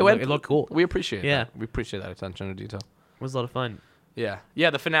 but Yeah, it, they went, it looked cool. We appreciate Yeah. that. We appreciate that attention to detail. It was a lot of fun. Yeah.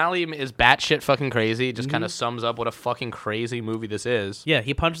 Yeah, the finale is batshit fucking crazy. It just kind of sums up what a fucking crazy movie this is. Yeah,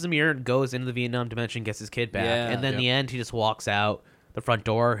 he punches the mirror and goes into the Vietnam dimension, gets his kid back, Yeah. and then Yep. the end he just walks out the front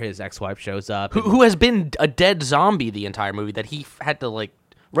door. His ex-wife shows up. Who has been a dead zombie the entire movie that he had to like.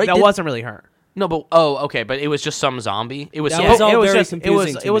 Right. That wasn't really her. No, but okay, but it was just some zombie. It was. That so- was all it was very just-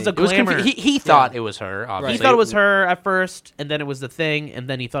 confusing to it was me. a it was glamour. he thought it was her. Obviously. He thought it was her at first, and then it was the thing, and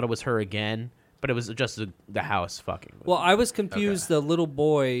then he thought it was her again. But it was just the house fucking. Well, I was confused. The little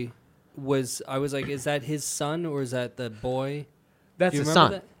boy I was like, is that his son or is that the boy? That's Do you his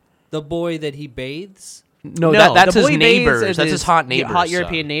remember son. that? The boy that he bathes? No, No, that's the his boy neighbors. bathes That's and his hot the neighbor. hot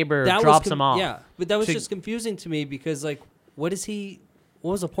European neighbor That drops was him off. Yeah, but that was To- just confusing to me because, like, what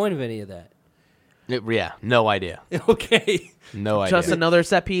was the point of any of that? Yeah, no idea. Okay. No idea. Just another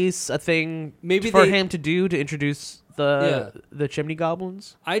set piece, a thing Maybe for they- him to do to introduce the chimney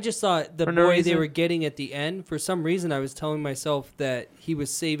goblins. I just thought the For no boy they reason. were getting at the end, for some reason, I was telling myself that he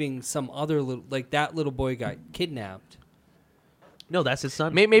was saving some other little, like that little boy got kidnapped. No, that's his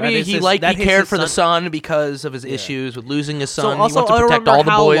son. Maybe That is he his- he that is cared his for the son. son because of his issues with losing his So son. also, he wants I to don't protect remember all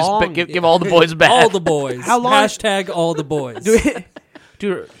the how boys, long- but give all the boys back. All the boys. How long- Hashtag all the boys.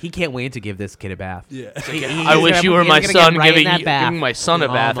 Dude, he can't wait to give this kid a bath. Yeah. I wish you were my son, giving my son a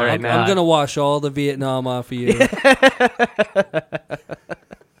Oh bath my right I'm now. going to wash all the Vietnam off of you.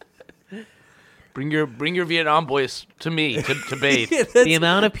 Bring your Vietnam boys to me to bathe. The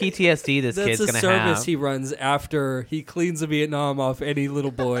amount of PTSD this That's kid's a gonna service have. he runs after he cleans the Vietnam off any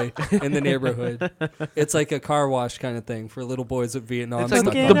little boy in the neighborhood. It's like a car wash kind of thing for little boys with Vietnam It's like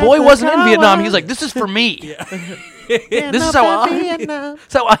stuff. the boy wasn't in Vietnam. He's like, this is for me. This is how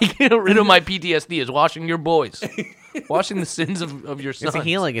that's how I get rid of my PTSD is washing your boys, washing the sins of your son. It's a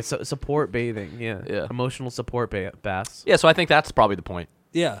healing. It's support bathing. Yeah. Emotional support baths. Yeah, so I think that's probably the point.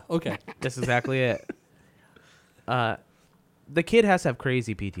 Yeah, okay. That's exactly it. The kid has to have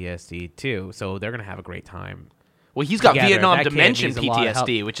crazy PTSD too, so they're gonna have a great time. Well, he's got Together, Vietnam that kid dimension needs a lot of help.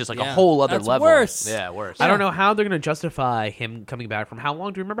 PTSD, which is like a Yeah, whole other that's level. worse. Yeah, worse. I don't know how they're gonna justify him coming back from how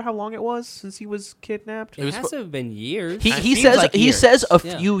long? Do you remember how long it was since he was kidnapped? It was has to have been years. He It he seems says like he years. says a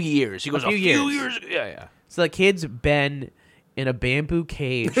Yeah. few years. He goes a few few years. years. Yeah. So the kid's been in a bamboo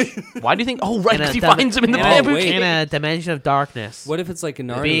cage. Why do you think? Oh, right, in a because he dim- finds him in the in bamboo a- wait. in cage. a dimension of darkness. What if it's like a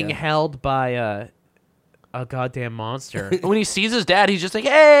Narnia? being held by a goddamn monster. When he sees his dad, he's just like,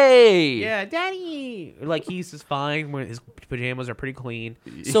 "Hey, Yeah, daddy. Like he's just fine when his pajamas are pretty clean.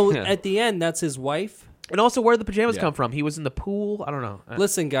 So Yeah. at the end, that's his wife. And also, where did the pajamas Yeah. come from? He was in the pool. I don't know.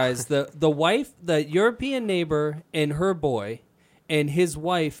 Listen, guys, the wife, the European neighbor and her boy, and his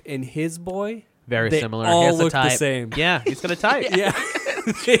wife and his boy, Very they similar. all Here's look the type. same. Yeah, he's got a type. Yeah,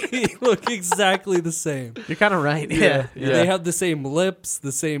 they look exactly the same. You're kind of right. Yeah. They have the same lips,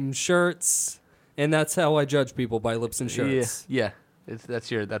 the same shirts, and that's how I judge people, by lips and shirts. yeah." That's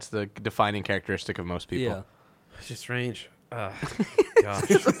the defining characteristic of most people. Yeah. It's just strange. Gosh.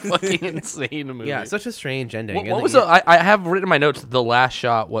 Fucking insane movie. Yeah, such a strange ending. What, And what then was you- I have written in my notes the last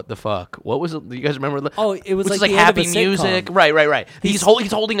shot. What the fuck? What was it? Do you guys remember? Oh, it was Which like is the end of happy a sitcom. music. Right. He's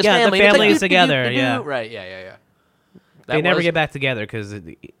holding his Yeah, the family. It's family like, is together, doo-doo-doo-doo. yeah. Right. Yeah. They never get back together because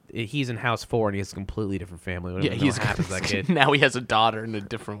he's in house 4 and he has a completely different family. We don't Yeah, know he's what happens to that kid. now he has a daughter and a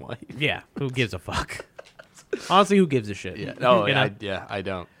different wife. Yeah, who gives a fuck? Honestly, who gives a shit? Yeah. Oh, You know? I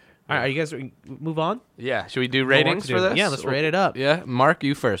don't. All right, are you guys move on? Yeah. Should we do More work ratings to for do. this? Yeah, let's rate it up. Yeah, Mark,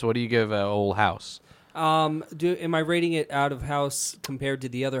 you first. What do you give Old House? Am I rating it out of house compared to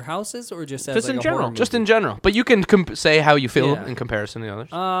the other houses, or just as Just like in a general. horror Just movie? in general, but you can say how you feel Yeah. in comparison to the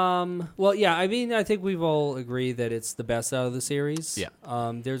others. Well, yeah. I mean, I think we've all agreed that it's the best out of the series.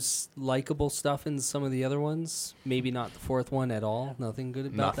 Yeah. There's likable stuff in some of the other ones. Maybe not the fourth one at all. Nothing good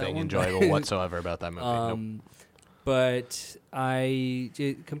about that Nothing one. enjoyable whatsoever about that movie. Nope. But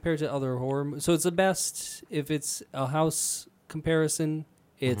compared to other so it's the best. If it's a house comparison,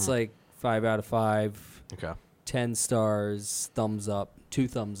 it's like 5 out of 5, Okay. 10 stars, thumbs up, 2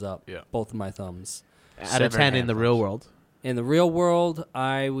 thumbs up. Yeah. Both of my thumbs. Out of 10 in the real world. In the real world,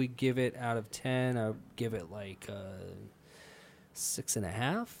 I would give it out of 10. I would give it like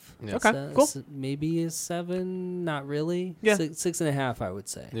 6.5. Yeah. Okay, cool. Maybe a 7. Not really. Yeah. 6.5. I would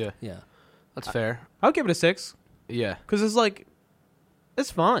say. Yeah. Yeah. That's fair. I'll give it a 6 Yeah. because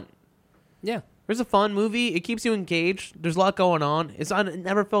it's fun. Yeah. There's a fun movie. It keeps you engaged. There's a lot going on. It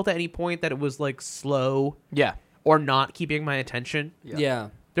never felt at any point that it was like slow Yeah. or not keeping my attention. Yeah.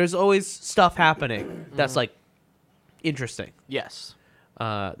 There's always stuff happening that's like interesting. Yes.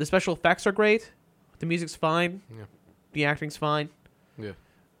 The special effects are great. The music's fine. Yeah. The acting's fine. Yeah.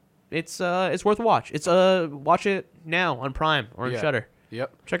 It's worth a watch. Watch it now on Prime or on Yeah. Shudder.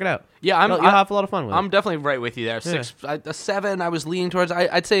 Yep. Check it out. Yeah, You'll have a lot of fun with I'm it. definitely right with you there. Yeah. A 7. I was leaning towards.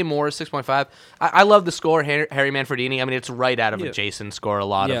 I'd say more 6.5. I love the score, Harry Manfredini. I mean, it's right out of Yeah. a Jason score. A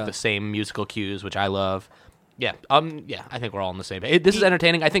lot Yeah. of the same musical cues, which I love. Yeah, I think we're all on the same page. This is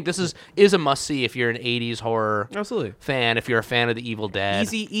entertaining. I think this is a must see if you're an '80s horror Absolutely. fan. If you're a fan of the Evil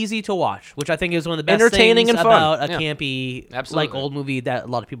Dead, Easy to watch, which I think is one of the best Entertaining things and fun. about a Yeah. campy, Absolutely. like old movie that a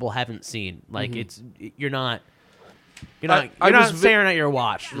lot of people haven't seen. Like you're not I was staring at your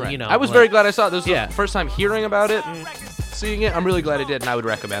watch. You know, I was like- very glad I saw it. This was Yeah. the first time hearing about it and seeing it. I'm really glad I did, and I would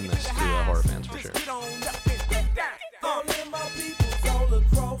recommend this to horror fans for sure.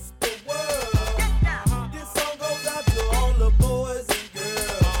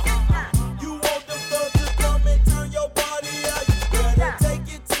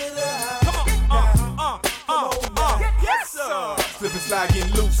 Slip and slide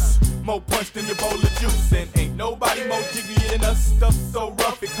getting loose. More punch than your bowl of juice. And ain't nobody more jiggy than us. Stuff so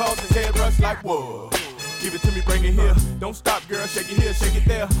rough it causes head rush like whoa. Give it to me, bring it here. Don't stop, girl. Shake it here, shake it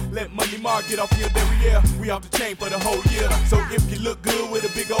there. Let Money Mark get off your derriere. We off the chain for the whole year. So if you look good with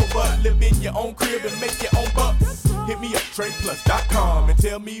a big old butt, live in your own crib and make your own bucks. Hit me up, TradePlus.com, and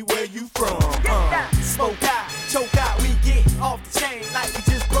tell me where you from. Smoke out, choke out, we get off the chain like we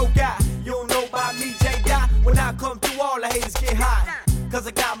just broke out. You don't know about me, J-Dot. When I come through, all the haters get hot. Cause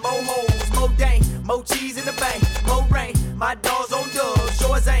I got more hoes, more dank, more cheese in the bank, more rain. My dogs